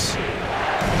Prince.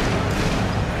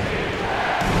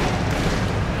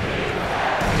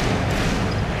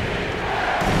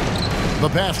 The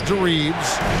pass to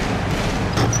Reeves.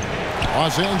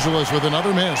 Los Angeles with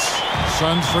another miss.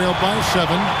 Suns trail by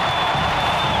 7.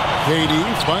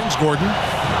 KD finds Gordon.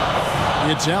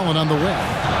 It's Allen on the wing.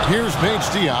 Here's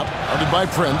Bates-Diop, guarded by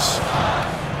Prince.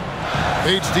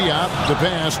 Bates-Diop to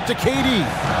pass to KD.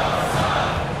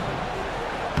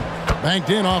 Banked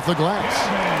in off the glass.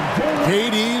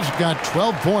 KD's got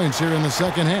 12 points here in the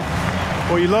second half.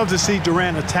 Well, you love to see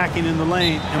Durant attacking in the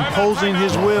lane, imposing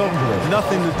his will.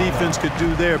 Nothing the defense could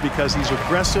do there because he's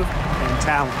aggressive and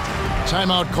talented.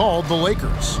 Timeout called the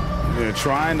Lakers. They're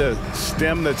trying to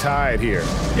stem the tide here.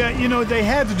 Yeah, you know, they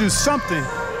had to do something,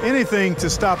 anything to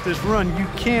stop this run. You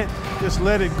can't just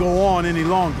let it go on any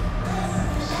longer.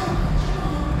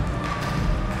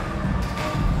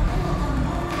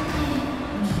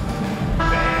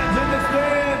 Fans in the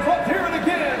stands, let's hear it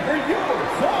again for your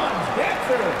Suns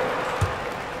dancer.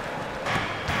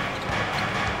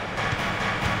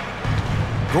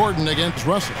 Gordon against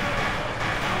Russell.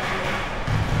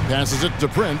 Passes it to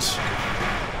Prince.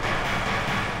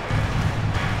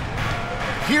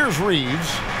 Here's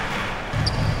Reeves.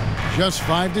 Just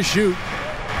 5 to shoot.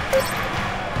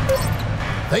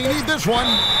 They need this one.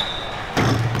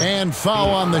 And foul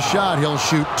on the shot. He'll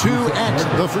shoot 2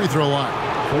 at the free throw line.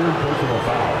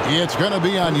 It's going to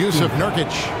be on Yusuf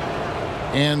Nurkic.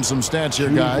 And some stats here,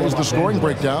 guys. The scoring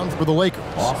breakdown for the Lakers.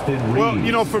 Well,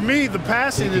 you know, for me, the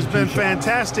passing has been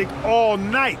fantastic all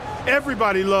night.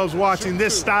 Everybody loves watching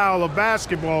this style of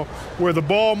basketball where the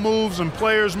ball moves and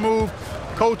players move.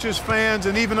 Coaches, fans,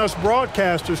 and even us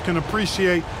broadcasters can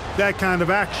appreciate that kind of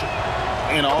action.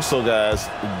 And also, guys,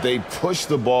 they push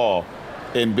the ball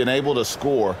and been able to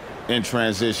score in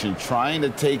transition, trying to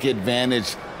take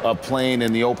advantage of playing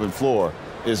in the open floor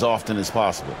as often as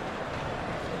possible.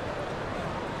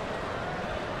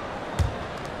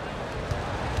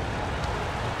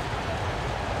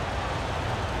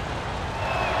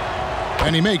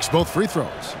 And he makes both free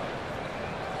throws.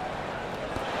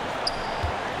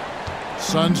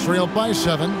 Suns trail by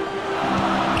 7.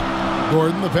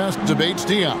 Gordon, the pass to Bates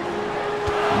Diop.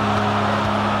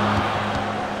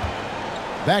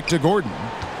 Back to Gordon.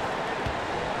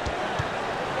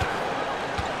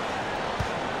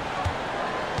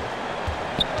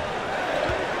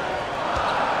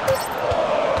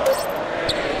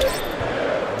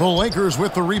 The Lakers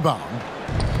with the rebound.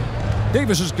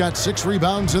 Davis has got 6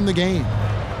 rebounds in the game.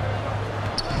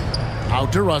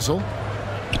 Out to Russell.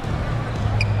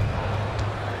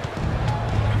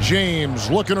 James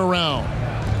looking around.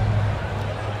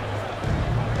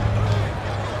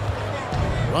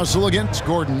 Russell against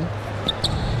Gordon.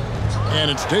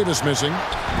 And it's Davis missing.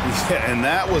 Yeah, and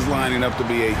that was lining up to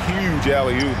be a huge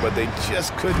alley-oop, but they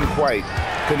just couldn't quite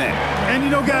connect. And, you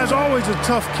know, guys, always a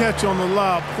tough catch on the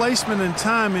lob. Placement and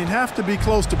timing have to be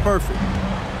close to perfect.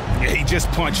 Yeah, he just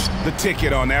punched the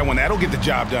ticket on that one. That'll get the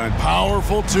job done.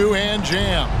 Powerful two-hand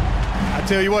jam. I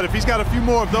tell you what, if he's got a few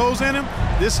more of those in him,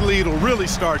 this lead will really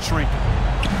start shrinking.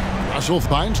 Russell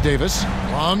finds Davis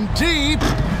from deep.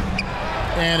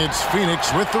 And it's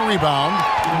Phoenix with the rebound.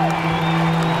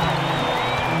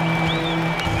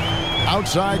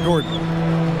 Outside Gordon.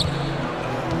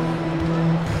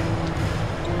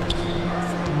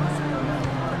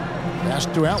 Pass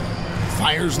to Allen.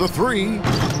 Fires the 3.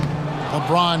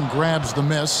 LeBron grabs the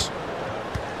miss.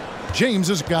 James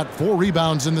has got 4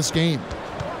 rebounds in this game.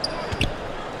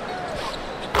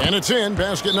 And it's in.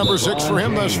 Basket number 6 for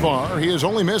him thus far. He has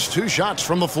only missed 2 shots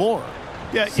from the floor.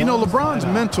 Yeah, you know, LeBron's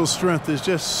mental strength is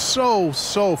just so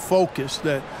focused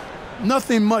that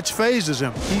nothing much phases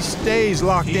him. He stays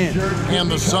locked in.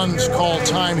 And the Suns call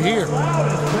time here.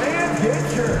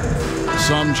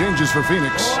 Some changes for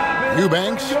Phoenix.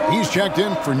 Eubanks, he's checked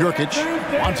in for Nurkic.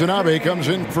 Watanabe comes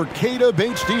in for Keita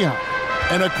Bates-Diop.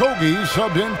 And Okogie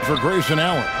subbed in for Grayson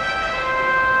Allen.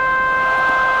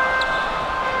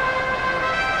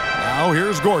 Now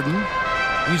here's Gordon.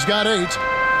 He's got 8.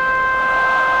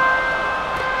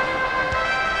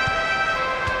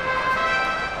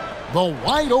 The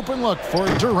wide open look for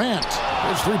Durant.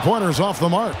 His 3-pointers off the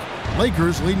mark.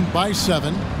 Lakers leading by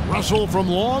 7. Russell from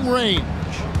long range.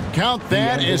 Count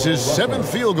that as his 7th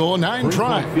field goal, 9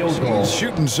 tries. He's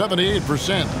shooting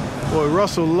 78%. Boy,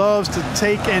 Russell loves to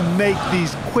take and make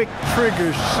these quick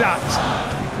trigger shots.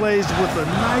 He plays with a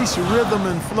nice rhythm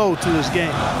and flow to his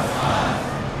game.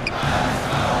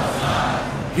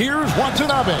 Here's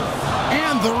Watanabe.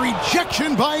 And the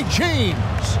rejection by James.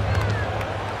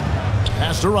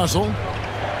 Pass to Russell.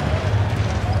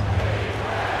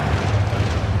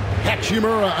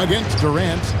 Hachimura against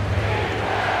Durant.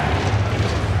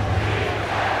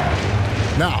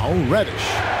 Now Reddish.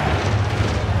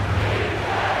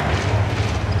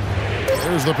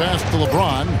 There's the pass to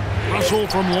LeBron. Russell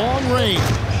from long range.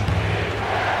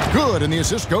 Good, and the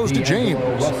assist goes to James.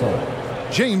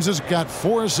 James has got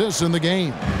 4 assists in the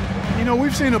game. You know,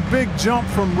 we've seen a big jump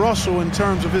from Russell in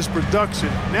terms of his production.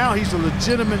 Now he's a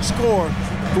legitimate scorer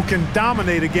who can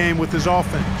dominate a game with his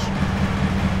offense.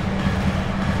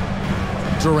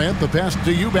 Durant, the pass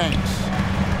to Eubanks.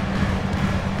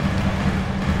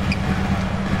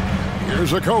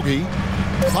 Here's Okogie.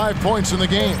 5 points in the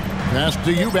game. Pass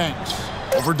to Eubanks.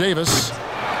 Over Davis.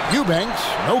 Eubanks,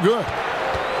 no good.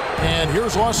 And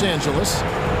here's Los Angeles.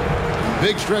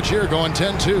 Big stretch here going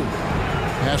 10-2.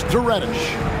 Pass to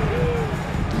Reddish.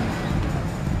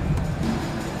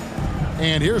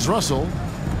 And here's Russell.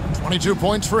 22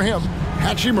 points for him.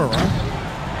 Hachimura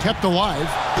kept alive.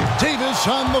 Davis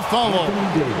on the follow.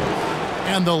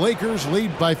 And the Lakers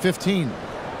lead by 15.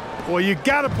 Well, you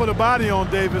got to put a body on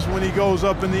Davis when he goes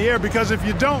up in the air, because if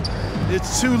you don't,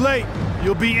 it's too late.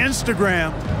 You'll be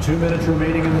Instagrammed. 2 minutes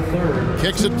remaining in the third.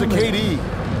 Kicks it to KD.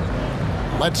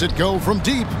 Lets it go from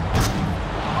deep.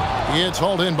 It's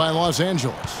hauled in by Los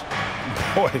Angeles.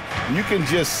 Boy, you can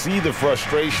just see the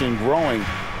frustration growing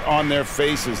on their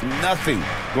faces. Nothing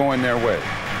going their way.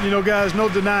 You know, guys, no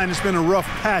denying it's been a rough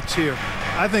patch here.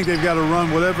 I think they've got to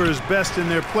run whatever is best in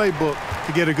their playbook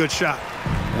to get a good shot.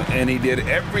 And he did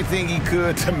everything he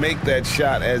could to make that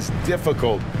shot as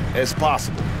difficult as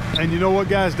possible. And you know what,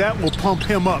 guys? That will pump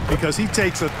him up because he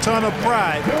takes a ton of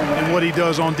pride in what he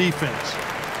does on defense.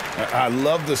 I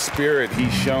love the spirit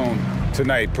he's shown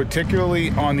tonight, particularly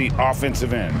on the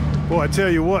offensive end. Boy, I tell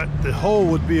you what, the hole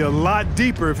would be a lot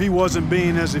deeper if he wasn't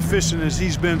being as efficient as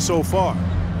he's been so far.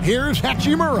 Here's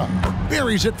Hachimura.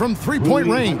 Buries it from three-point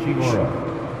range.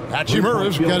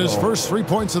 Hachimura's got his first 3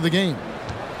 points of the game.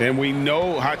 And we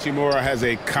know Hachimura has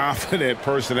a confident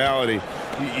personality.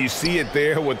 You see it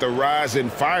there with the rise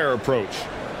and fire approach.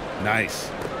 Nice.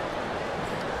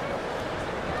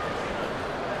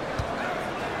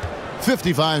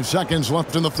 55 seconds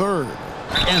left in the third.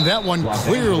 And that one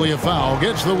clearly a foul.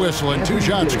 Gets the whistle and 2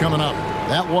 shots coming up.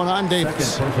 That one on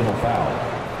Davis. Second personal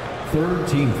foul. Third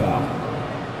team foul.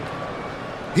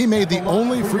 He made the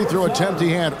only free throw attempt he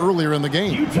had earlier in the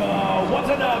game. Utah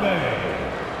Watanabe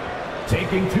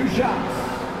taking 2 shots.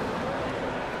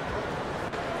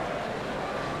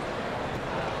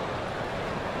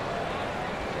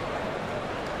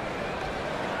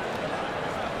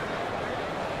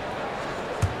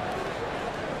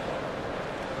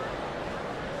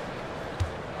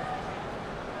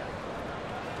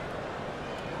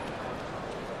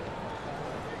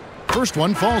 First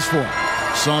one falls for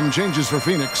him. Some changes for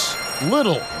Phoenix.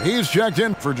 Little, he's checked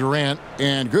in for Durant,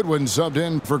 and Goodwin subbed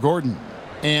in for Gordon.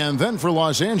 And then for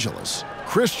Los Angeles,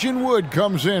 Christian Wood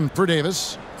comes in for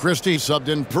Davis. Christie subbed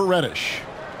in for Reddish.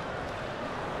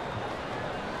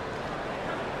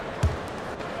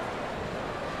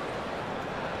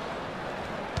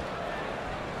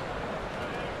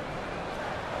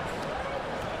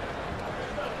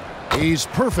 He's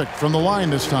perfect from the line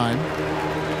this time.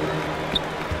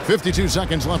 52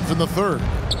 seconds left in the third.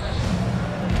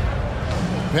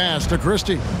 Pass to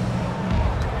Christie.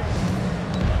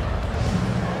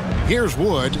 Here's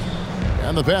Wood.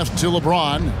 And the pass to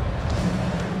LeBron.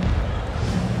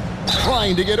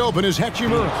 Trying to get open is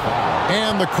Hachimura.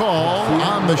 And the call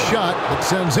on the shot that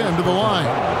sends him to the line.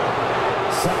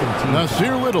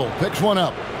 Nasir Little picks one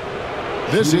up.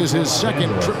 This is his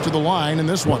second trip to the line in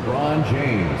this one. LeBron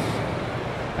James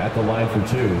at the line for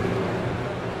 2.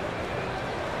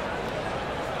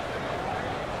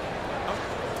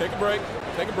 Take a break.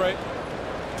 Take a break.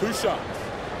 2 shots.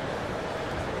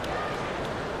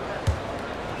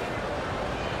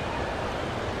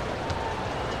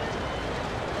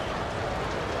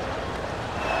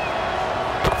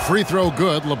 Free throw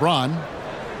good, LeBron.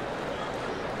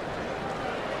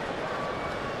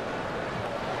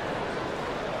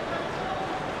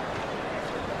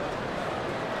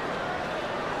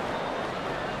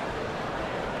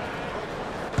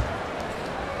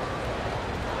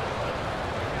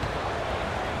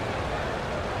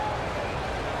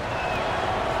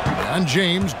 And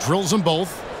James drills them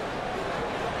both.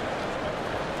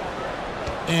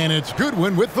 And it's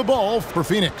Goodwin with the ball for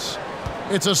Phoenix.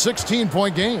 It's a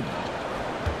 16-point game.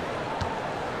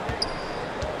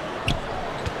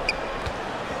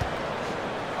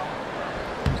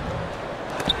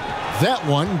 That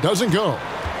one doesn't go.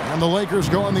 And the Lakers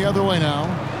going the other way now.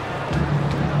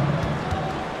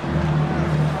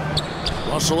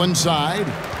 Russell inside.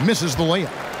 Misses the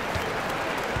layup.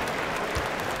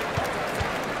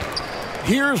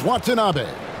 Here's Watanabe.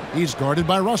 He's guarded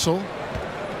by Russell.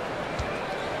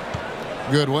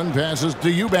 Goodwin passes to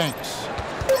Eubanks.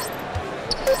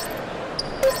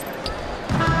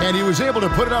 And he was able to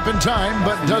put it up in time,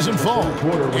 but doesn't fall.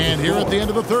 And here at the end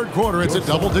of the third quarter, it's a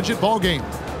double-digit ball game.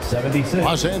 76.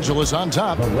 Los Angeles on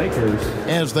top The Lakers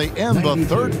as they end the 92.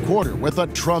 third quarter with a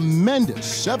tremendous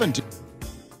 17.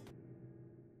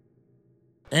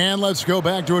 And let's go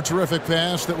back to a terrific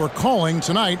pass that we're calling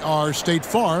tonight our State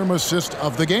Farm assist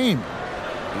of the game.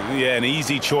 Yeah, an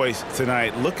easy choice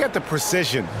tonight. Look at the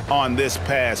precision on this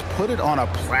pass. Put it on a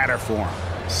platter for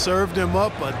him. Served him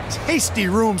up a tasty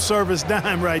room service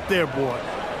dime right there, boy.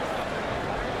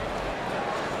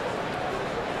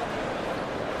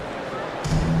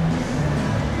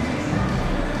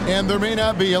 And there may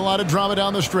not be a lot of drama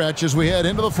down the stretch as we head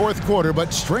into the fourth quarter,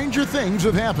 but stranger things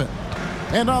have happened.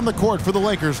 And on the court for the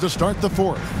Lakers to start the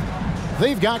fourth,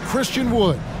 they've got Christian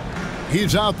Wood.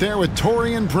 He's out there with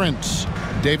Taurean Prince.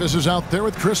 Davis is out there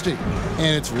with Christie.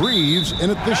 And it's Reeves in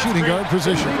at the shooting guard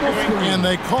position. And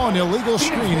they call an illegal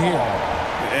screen here.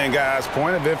 And guys,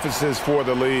 point of emphasis for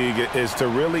the league is to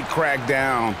really crack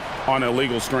down on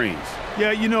illegal screens.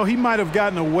 Yeah, you know, he might have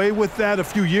gotten away with that a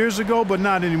few years ago, but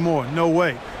not anymore. No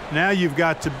way. Now you've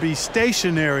got to be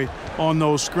stationary on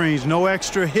those screens. No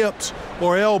extra hips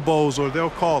or elbows, or they'll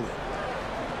call it.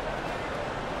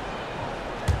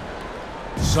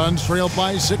 Suns trail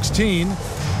by 16.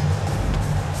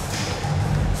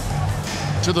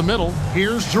 To the middle,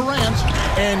 here's Durant,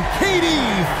 and KD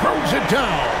throws it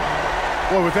down.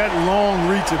 Boy, with that long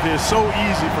reach of his, so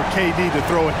easy for KD to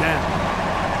throw it down.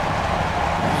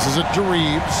 Passes it to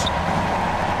Reeves.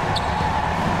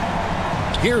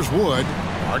 Here's Wood,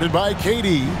 guarded by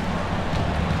KD.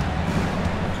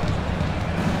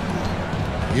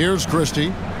 Here's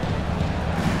Christie.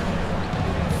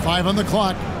 5 on the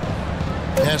clock.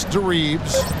 Pass to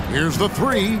Reeves. Here's the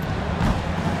 3.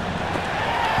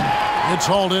 It's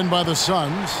hauled in by the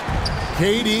Suns.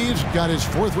 KD's got his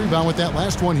 4th rebound with that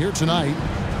last one here tonight.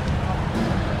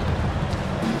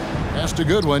 Pass to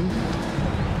Goodwin.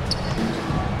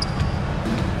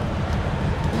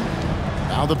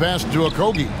 Now the pass to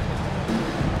Okogie.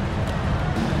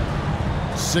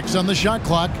 6 on the shot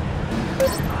clock.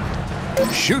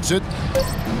 Shoots it.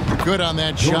 Good on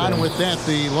that shot, and with that,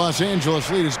 the Los Angeles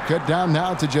lead is cut down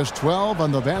now to just 12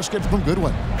 on the basket from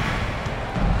Goodwin.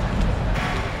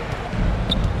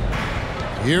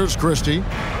 Here's Christie.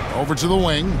 Over to the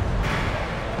wing.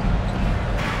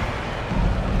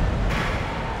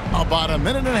 About a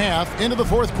minute and a half into the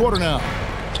 4th quarter now.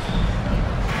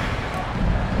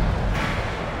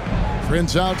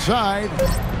 Prince outside.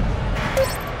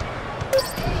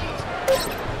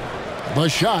 The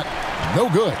shot, no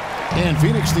good. And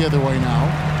Phoenix the other way now.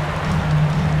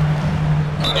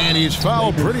 And he's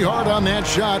fouled pretty hard on that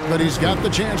shot, but he's got the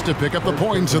chance to pick up the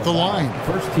points at the line.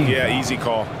 Yeah, easy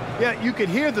call. Yeah, you could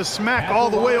hear the smack all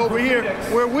the way over here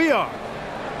where we are.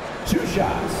 2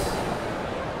 shots.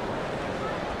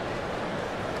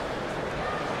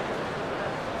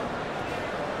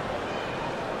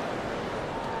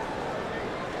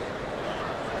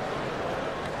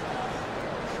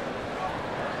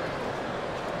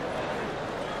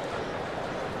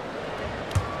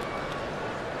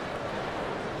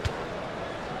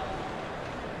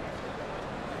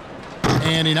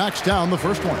 And he knocks down the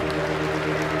first one.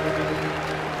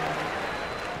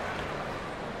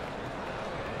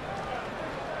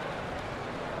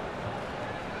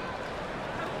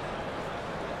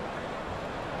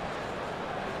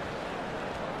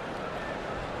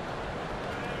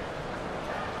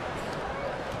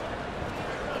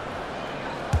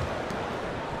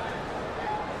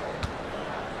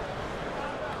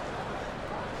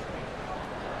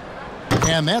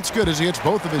 And that's good as he hits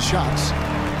both of his shots.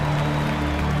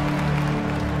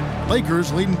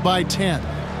 Lakers leading by 10.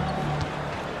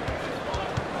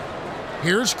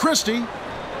 Here's Christie.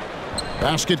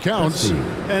 Basket counts.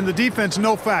 And the defense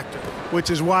no factor, which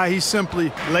is why he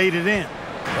simply laid it in.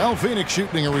 Well, Phoenix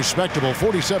shooting a respectable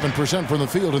 47% from the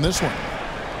field in this one.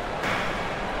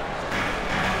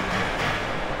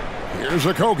 Here's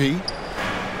Okogie.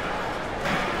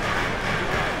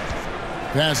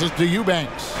 Passes to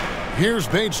Eubanks. Here's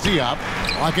Paige Diop.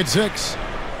 Clock at 6.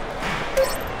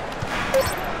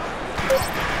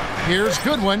 Here's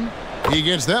Goodwin. He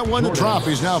gets that one to drop.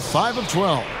 He's now 5 of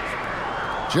 12.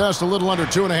 Just a little under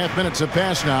 2.5 minutes have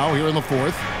passed now here in the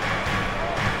 4th.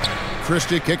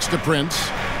 Christie kicks to Prince.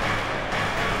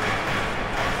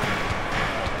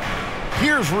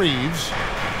 Here's Reeves.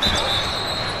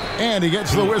 And he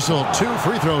gets the whistle. 2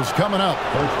 free throws coming up.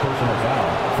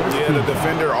 Yeah, the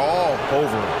defender all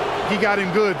over him. He got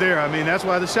him good there. I mean, that's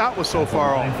why the shot was so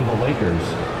far off. For the Lakers,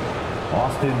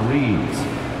 Austin Reeves.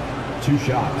 2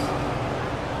 shots.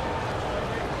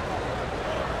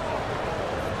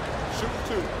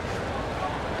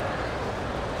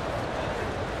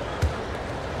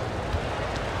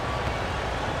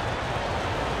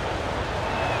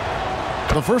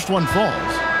 The first one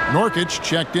falls. Nurkic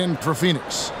checked in for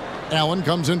Phoenix. Allen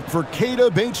comes in for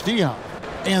Keita Bates-Diop.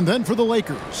 And then for the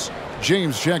Lakers,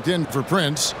 James checked in for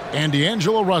Prince, and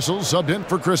D'Angelo Russell subbed in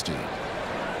for Christie.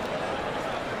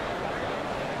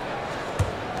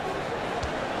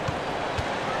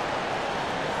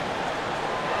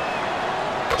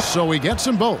 So he gets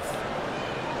them both.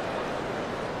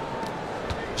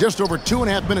 Just over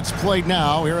 2.5 minutes played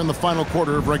now here in the final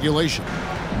quarter of regulation.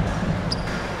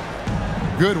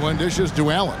 Goodwin dishes to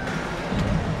Allen.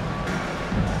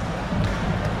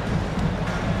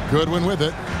 Goodwin with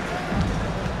it.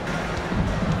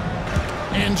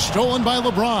 And stolen by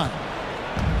LeBron.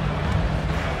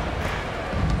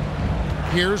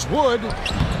 Here's Wood.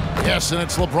 Yes, and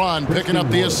it's LeBron picking up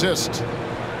the assist.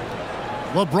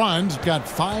 LeBron's got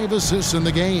 5 assists in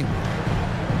the game.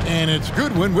 And it's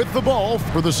Goodwin with the ball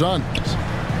for the Suns.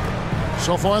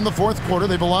 So far in the 4th quarter,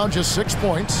 they've allowed just 6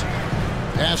 points.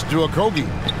 Pass to Okogie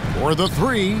for the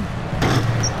 3.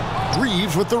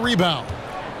 Reeves with the rebound.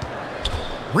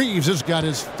 Reeves has got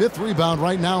his 5th rebound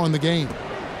right now in the game.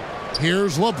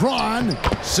 Here's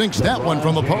LeBron. Sinks that one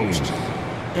from the post.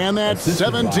 And that's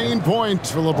 17 points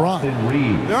for LeBron.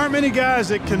 There aren't many guys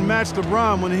that can match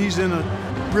LeBron when he's in a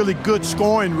really good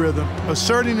scoring rhythm.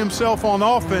 Asserting himself on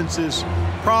offense is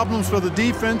problems for the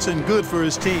defense and good for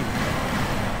his team.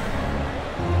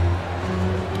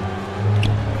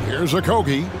 Here's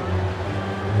Okogie.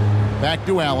 Back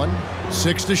to Allen.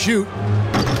 6 to shoot.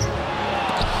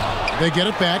 They get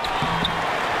it back.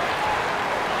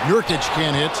 Nurkic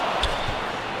can't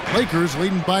hit. Lakers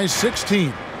leading by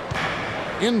 16.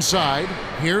 Inside,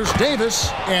 here's Davis,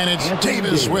 and it's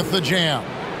Davis with the jam.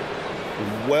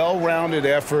 Well-rounded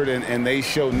effort, and they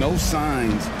show no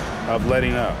signs of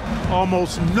letting up.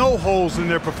 Almost no holes in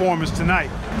their performance tonight.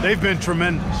 They've been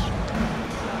tremendous.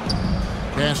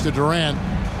 Pass to Durant.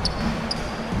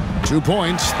 2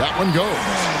 points. That one goes.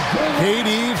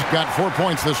 KD's got 4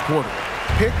 points this quarter.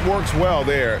 Pick works well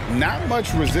there. Not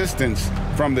much resistance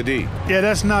from the D. Yeah,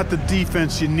 that's not the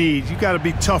defense you need. You got to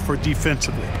be tougher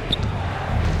defensively.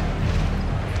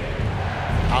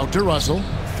 Out to Russell.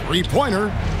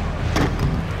 Three-pointer.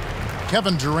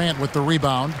 Kevin Durant with the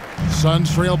rebound.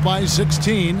 Suns trail by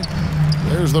 16.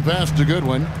 There's the pass to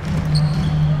Goodwin.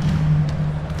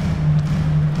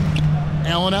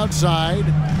 Allen outside.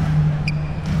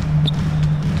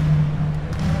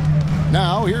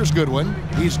 Now here's Goodwin.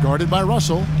 He's guarded by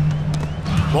Russell.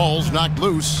 Ball's knocked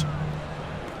loose.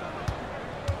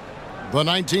 The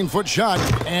 19-foot shot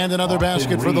and another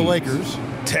basket for the Lakers.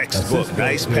 Textbook,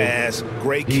 nice pass,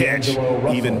 great catch,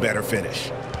 even better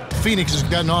finish. Phoenix has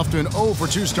gotten off to an 0 for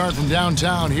 2 start from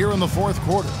downtown here in the fourth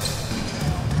quarter.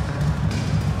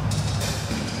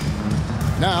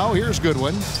 Now here's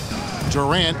Goodwin.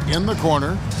 Durant in the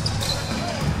corner.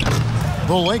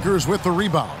 The Lakers with the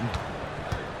rebound.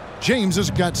 James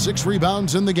has got 6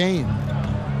 rebounds in the game.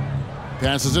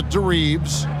 Passes it to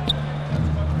Reeves.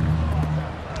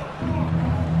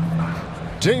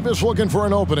 Davis looking for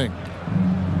an opening.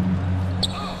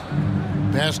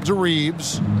 Pass to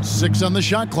Reeves. 6 on the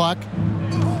shot clock.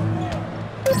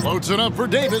 Loads it up for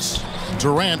Davis.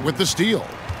 Durant with the steal.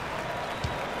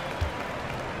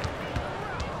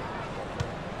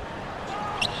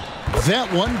 That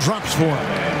one drops for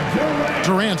him.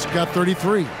 Durant's got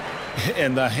 33.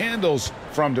 And the handles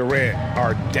from Durant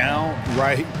are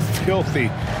downright filthy,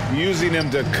 using him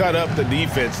to cut up the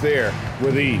defense there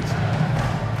with ease.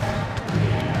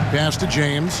 Pass to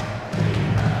James.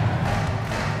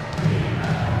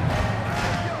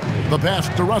 The pass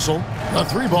to Russell. A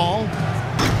 3-ball.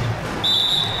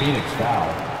 Phoenix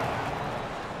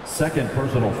foul. Second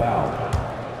personal foul.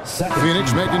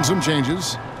 Phoenix making some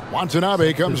changes.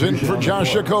 Watanabe comes in for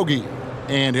Josh Okogie.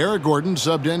 And Eric Gordon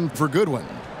subbed in for Goodwin.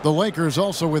 The Lakers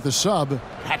also with a sub.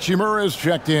 Hachimura is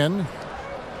checked in.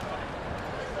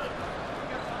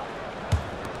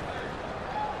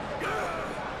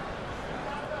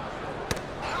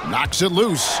 Knocks it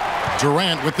loose.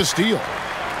 Durant with the steal.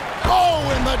 Oh,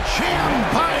 and the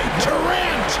jam by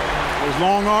Durant. Those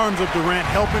long arms of Durant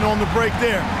helping on the break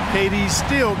there. KD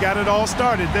still got it all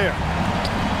started there.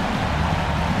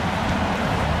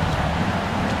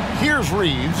 Here's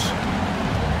Reeves.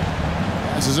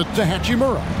 Passes it to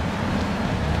Hachimura.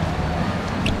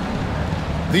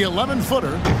 The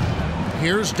 11-footer.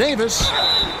 Here's Davis.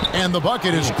 And the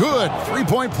bucket is good.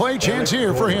 3-point play chance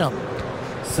here for him.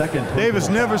 Davis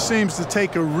never seems to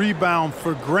take a rebound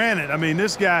for granted. I mean,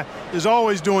 this guy is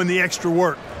always doing the extra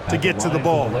work to get to the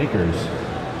ball. Lakers,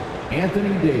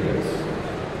 Anthony Davis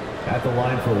at the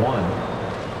line for one.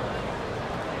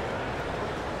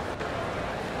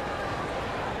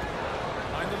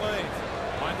 Find the lane.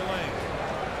 Find the lane.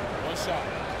 One shot.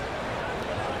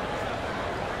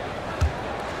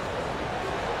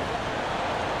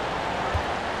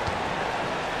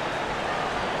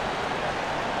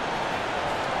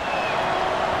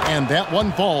 And that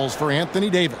one falls for Anthony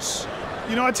Davis.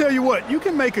 You know, I tell you what, you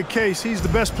can make a case he's the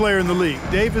best player in the league.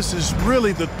 Davis is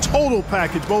really the total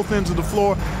package, both ends of the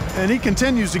floor, and he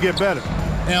continues to get better.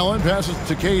 Allen passes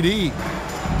to KD.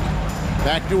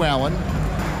 Back to Allen.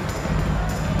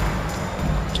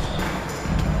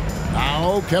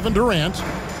 Now Kevin Durant.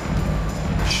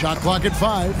 Shot clock at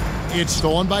 5. It's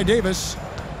stolen by Davis.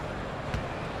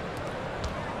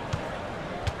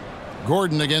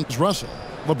 Gordon against Russell.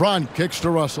 LeBron kicks to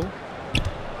Russell.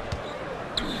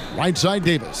 Right side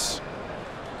Davis.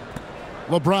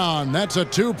 LeBron, that's a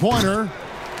 2-pointer.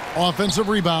 Offensive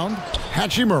rebound.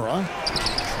 Hachimura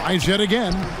tries yet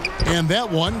again. And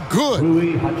that one, good.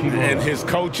 And his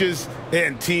coaches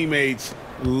and teammates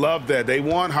love that. They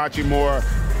want Hachimura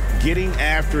getting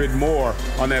after it more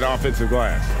on that offensive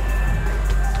glass.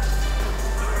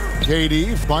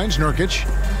 KD finds Nurkic.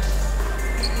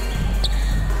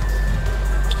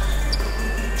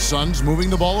 Suns moving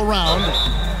the ball around.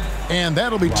 And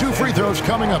that'll be 2 free throws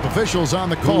coming up. Officials on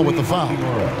the call with the foul.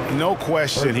 No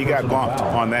question, he got bumped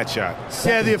on that shot.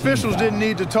 Yeah, the officials didn't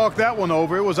need to talk that one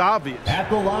over. It was obvious. At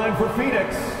the line for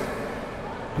Phoenix,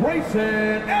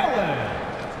 Grayson Allen.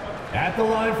 At the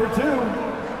line for 2.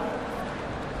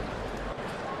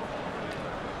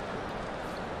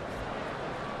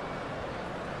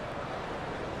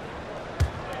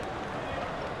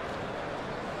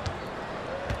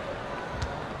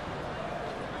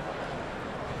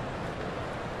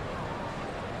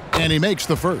 And he makes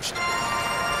the first.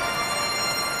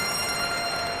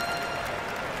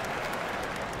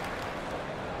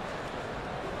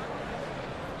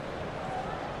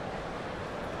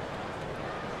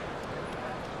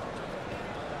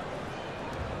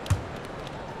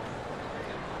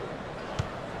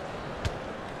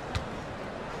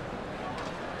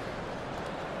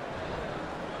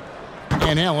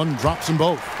 And Allen drops them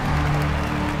both.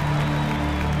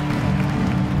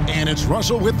 And it's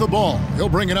Russell with the ball. He'll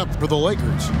bring it up for the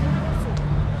Lakers.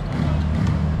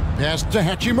 Pass to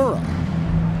Hachimura.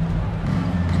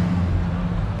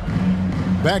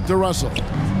 Back to Russell.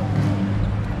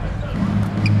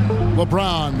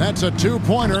 LeBron, that's a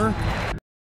two-pointer.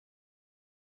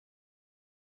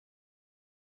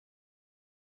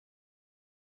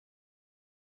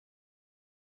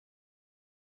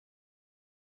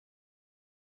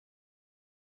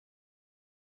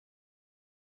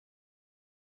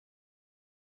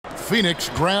 Phoenix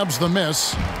grabs the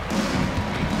miss.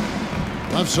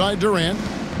 Left side Durant.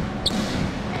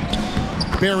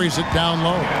 Buries it down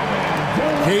low.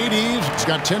 KD's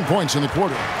got 10 points in the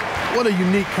quarter. What a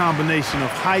unique combination of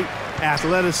height,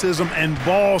 athleticism, and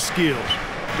ball skills.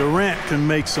 Durant can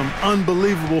make some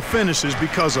unbelievable finishes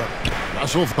because of it.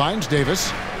 Russell finds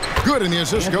Davis. Good, and the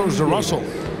assist goes to Russell.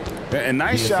 A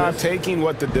nice job taking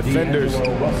what the defenders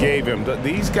gave him.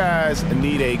 These guys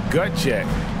need a gut check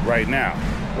right now.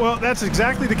 Well, that's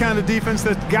exactly the kind of defense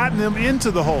that's gotten them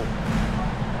into the hole.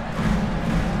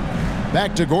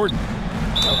 Back to Gordon.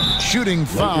 Shooting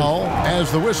foul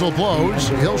as the whistle blows.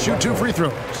 He'll shoot 2 free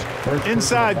throws.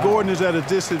 Inside, Gordon is at a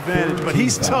disadvantage, but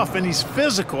he's tough and he's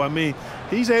physical. I mean,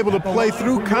 he's able to play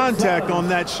through contact on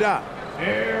that shot.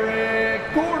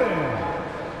 Eric Gordon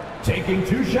taking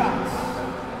 2 shots.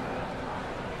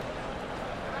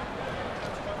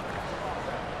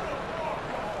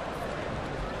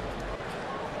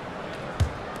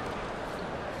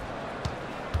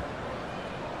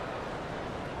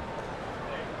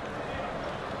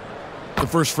 The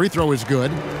first free throw is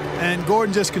good. And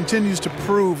Gordon just continues to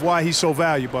prove why he's so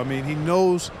valuable. I mean, he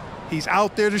knows he's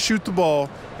out there to shoot the ball,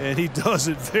 and he does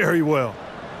it very well.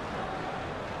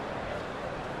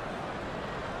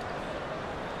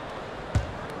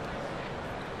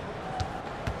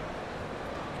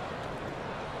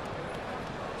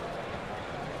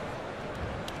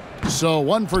 So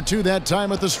 1 for 2 that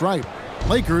time at the stripe.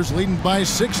 Lakers leading by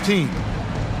 16.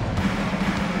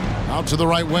 Out to the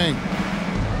right wing.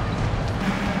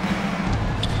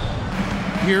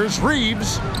 Here's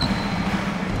Reeves.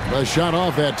 The shot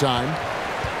off that time.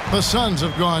 The Suns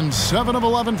have gone 7 of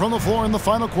 11 from the floor in the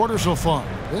final quarter so far.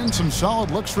 Been some solid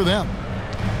looks for them.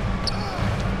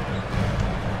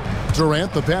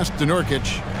 Durant, the pass to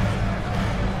Nurkic.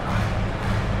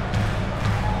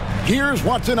 Here's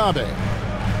Watanabe.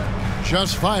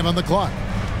 Just 5 on the clock.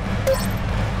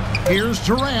 Here's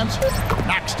Durant.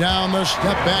 Knocks down the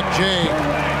step-back J.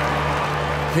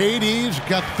 KD's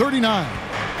got 39.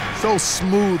 So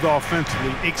smooth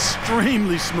offensively,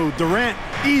 extremely smooth. Durant,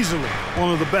 easily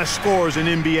one of the best scorers in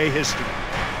NBA history.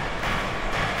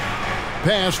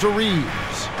 Pass to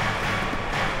Reeves.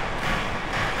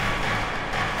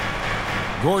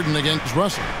 Gordon against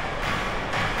Russell.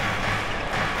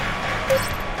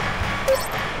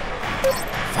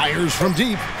 Fires from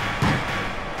deep.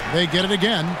 They get it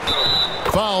again.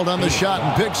 Fouled on the shot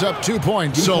and picks up 2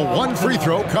 points. So 1 free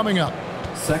throw coming up.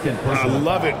 I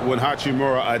love it when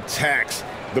Hachimura attacks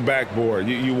the backboard.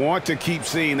 You want to keep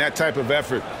seeing that type of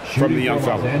effort from the young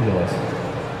fella. Los Angeles,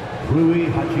 Rui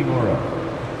Hachimura,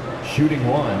 shooting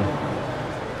 1.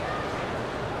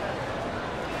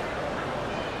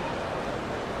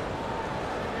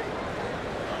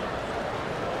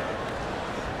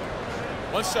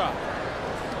 One shot.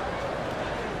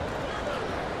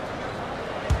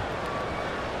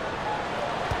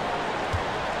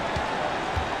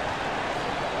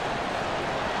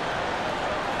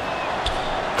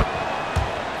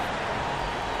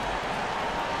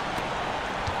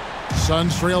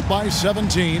 Suns trail by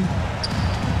 17.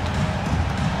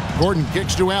 Gordon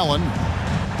kicks to Allen.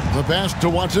 The pass to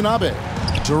Watanabe.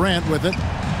 Durant with it.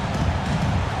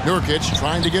 Nurkic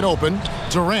trying to get open.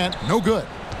 Durant, no good.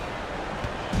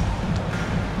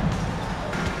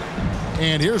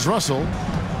 And here's Russell.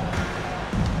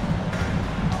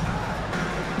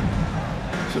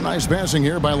 It's a nice passing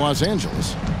here by Los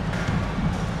Angeles.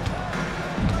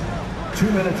 2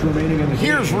 minutes remaining in the game.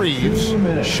 Here's Reeves. 2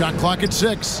 minutes. Shot clock at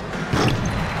 6.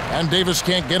 And Davis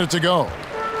can't get it to go.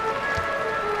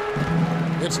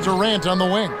 It's Durant on the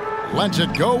wing. Lets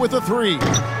it go with a 3.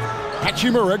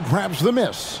 Hachimura grabs the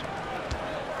miss.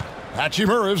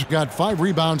 Hachimura's got 5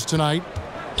 rebounds tonight.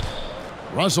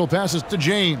 Russell passes to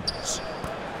James.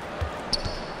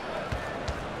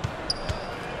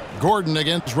 Gordon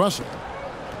against Russell.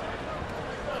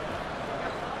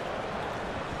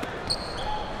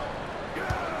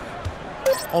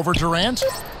 Over Durant.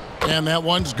 And that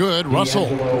one's good. Russell.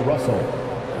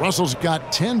 Russell's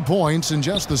got 10 points in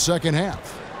just the second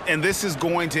half. And this is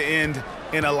going to end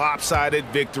in a lopsided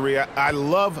victory. I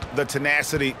love the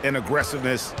tenacity and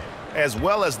aggressiveness as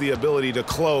well as the ability to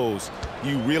close.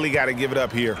 You really got to give it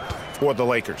up here for the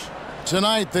Lakers.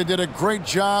 Tonight, they did a great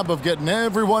job of getting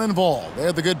everyone involved. They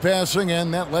had the good passing,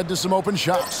 and that led to some open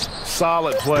shots.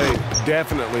 Solid play,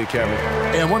 definitely, Kevin.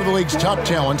 And one of the league's top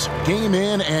talents, game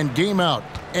in and game out.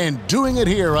 And doing it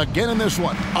here again in this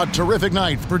one. A terrific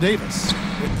night for Davis.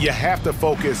 You have to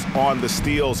focus on the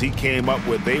steals he came up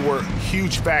with. They were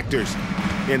huge factors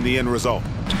in the end result.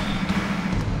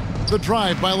 The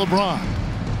drive by LeBron.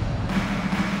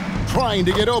 Trying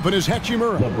to get open is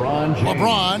Hachimura.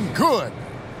 LeBron, good.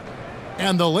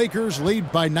 And the Lakers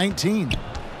lead by 19.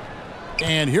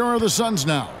 And here are the Suns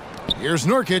now. Here's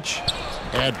Nurkic.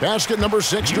 At basket number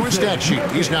 6 to his stat sheet.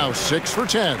 He's now 6 for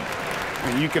 10.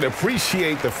 And you can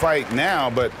appreciate the fight now,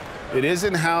 but it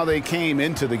isn't how they came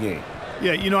into the game.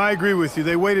 Yeah, you know, I agree with you.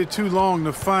 They waited too long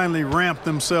to finally ramp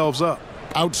themselves up.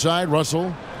 Outside,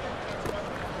 Russell.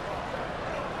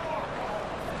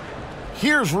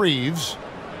 Here's Reeves.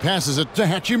 Passes it to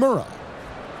Hachimura.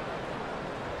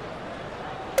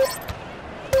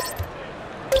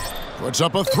 Puts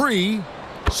up a 3.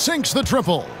 Sinks the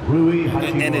triple.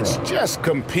 And it's just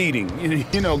competing.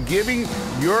 You know, giving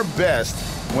your best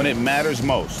when it matters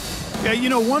most. Yeah, you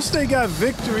know, once they got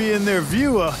victory in their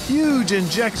view, a huge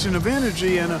injection of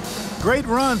energy and a great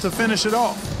run to finish it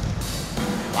off.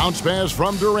 Bounce pass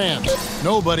from Durant.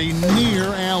 Nobody near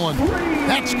Allen.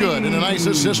 That's good, and a nice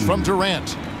assist from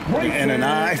Durant. And an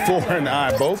eye for an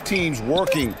eye. Both teams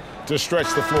working to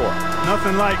stretch the floor.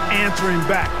 Nothing like answering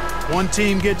back. One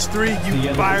team gets 3,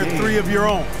 you fire 3 of your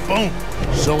own. Boom.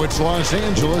 So it's Los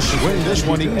Angeles win this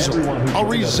one easily. A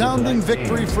resounding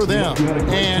victory for them.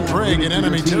 And Greg in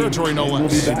enemy territory, no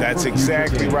less. That's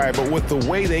exactly right. But with the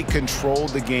way they controlled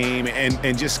the game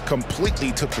and just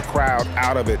completely took the crowd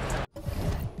out of it,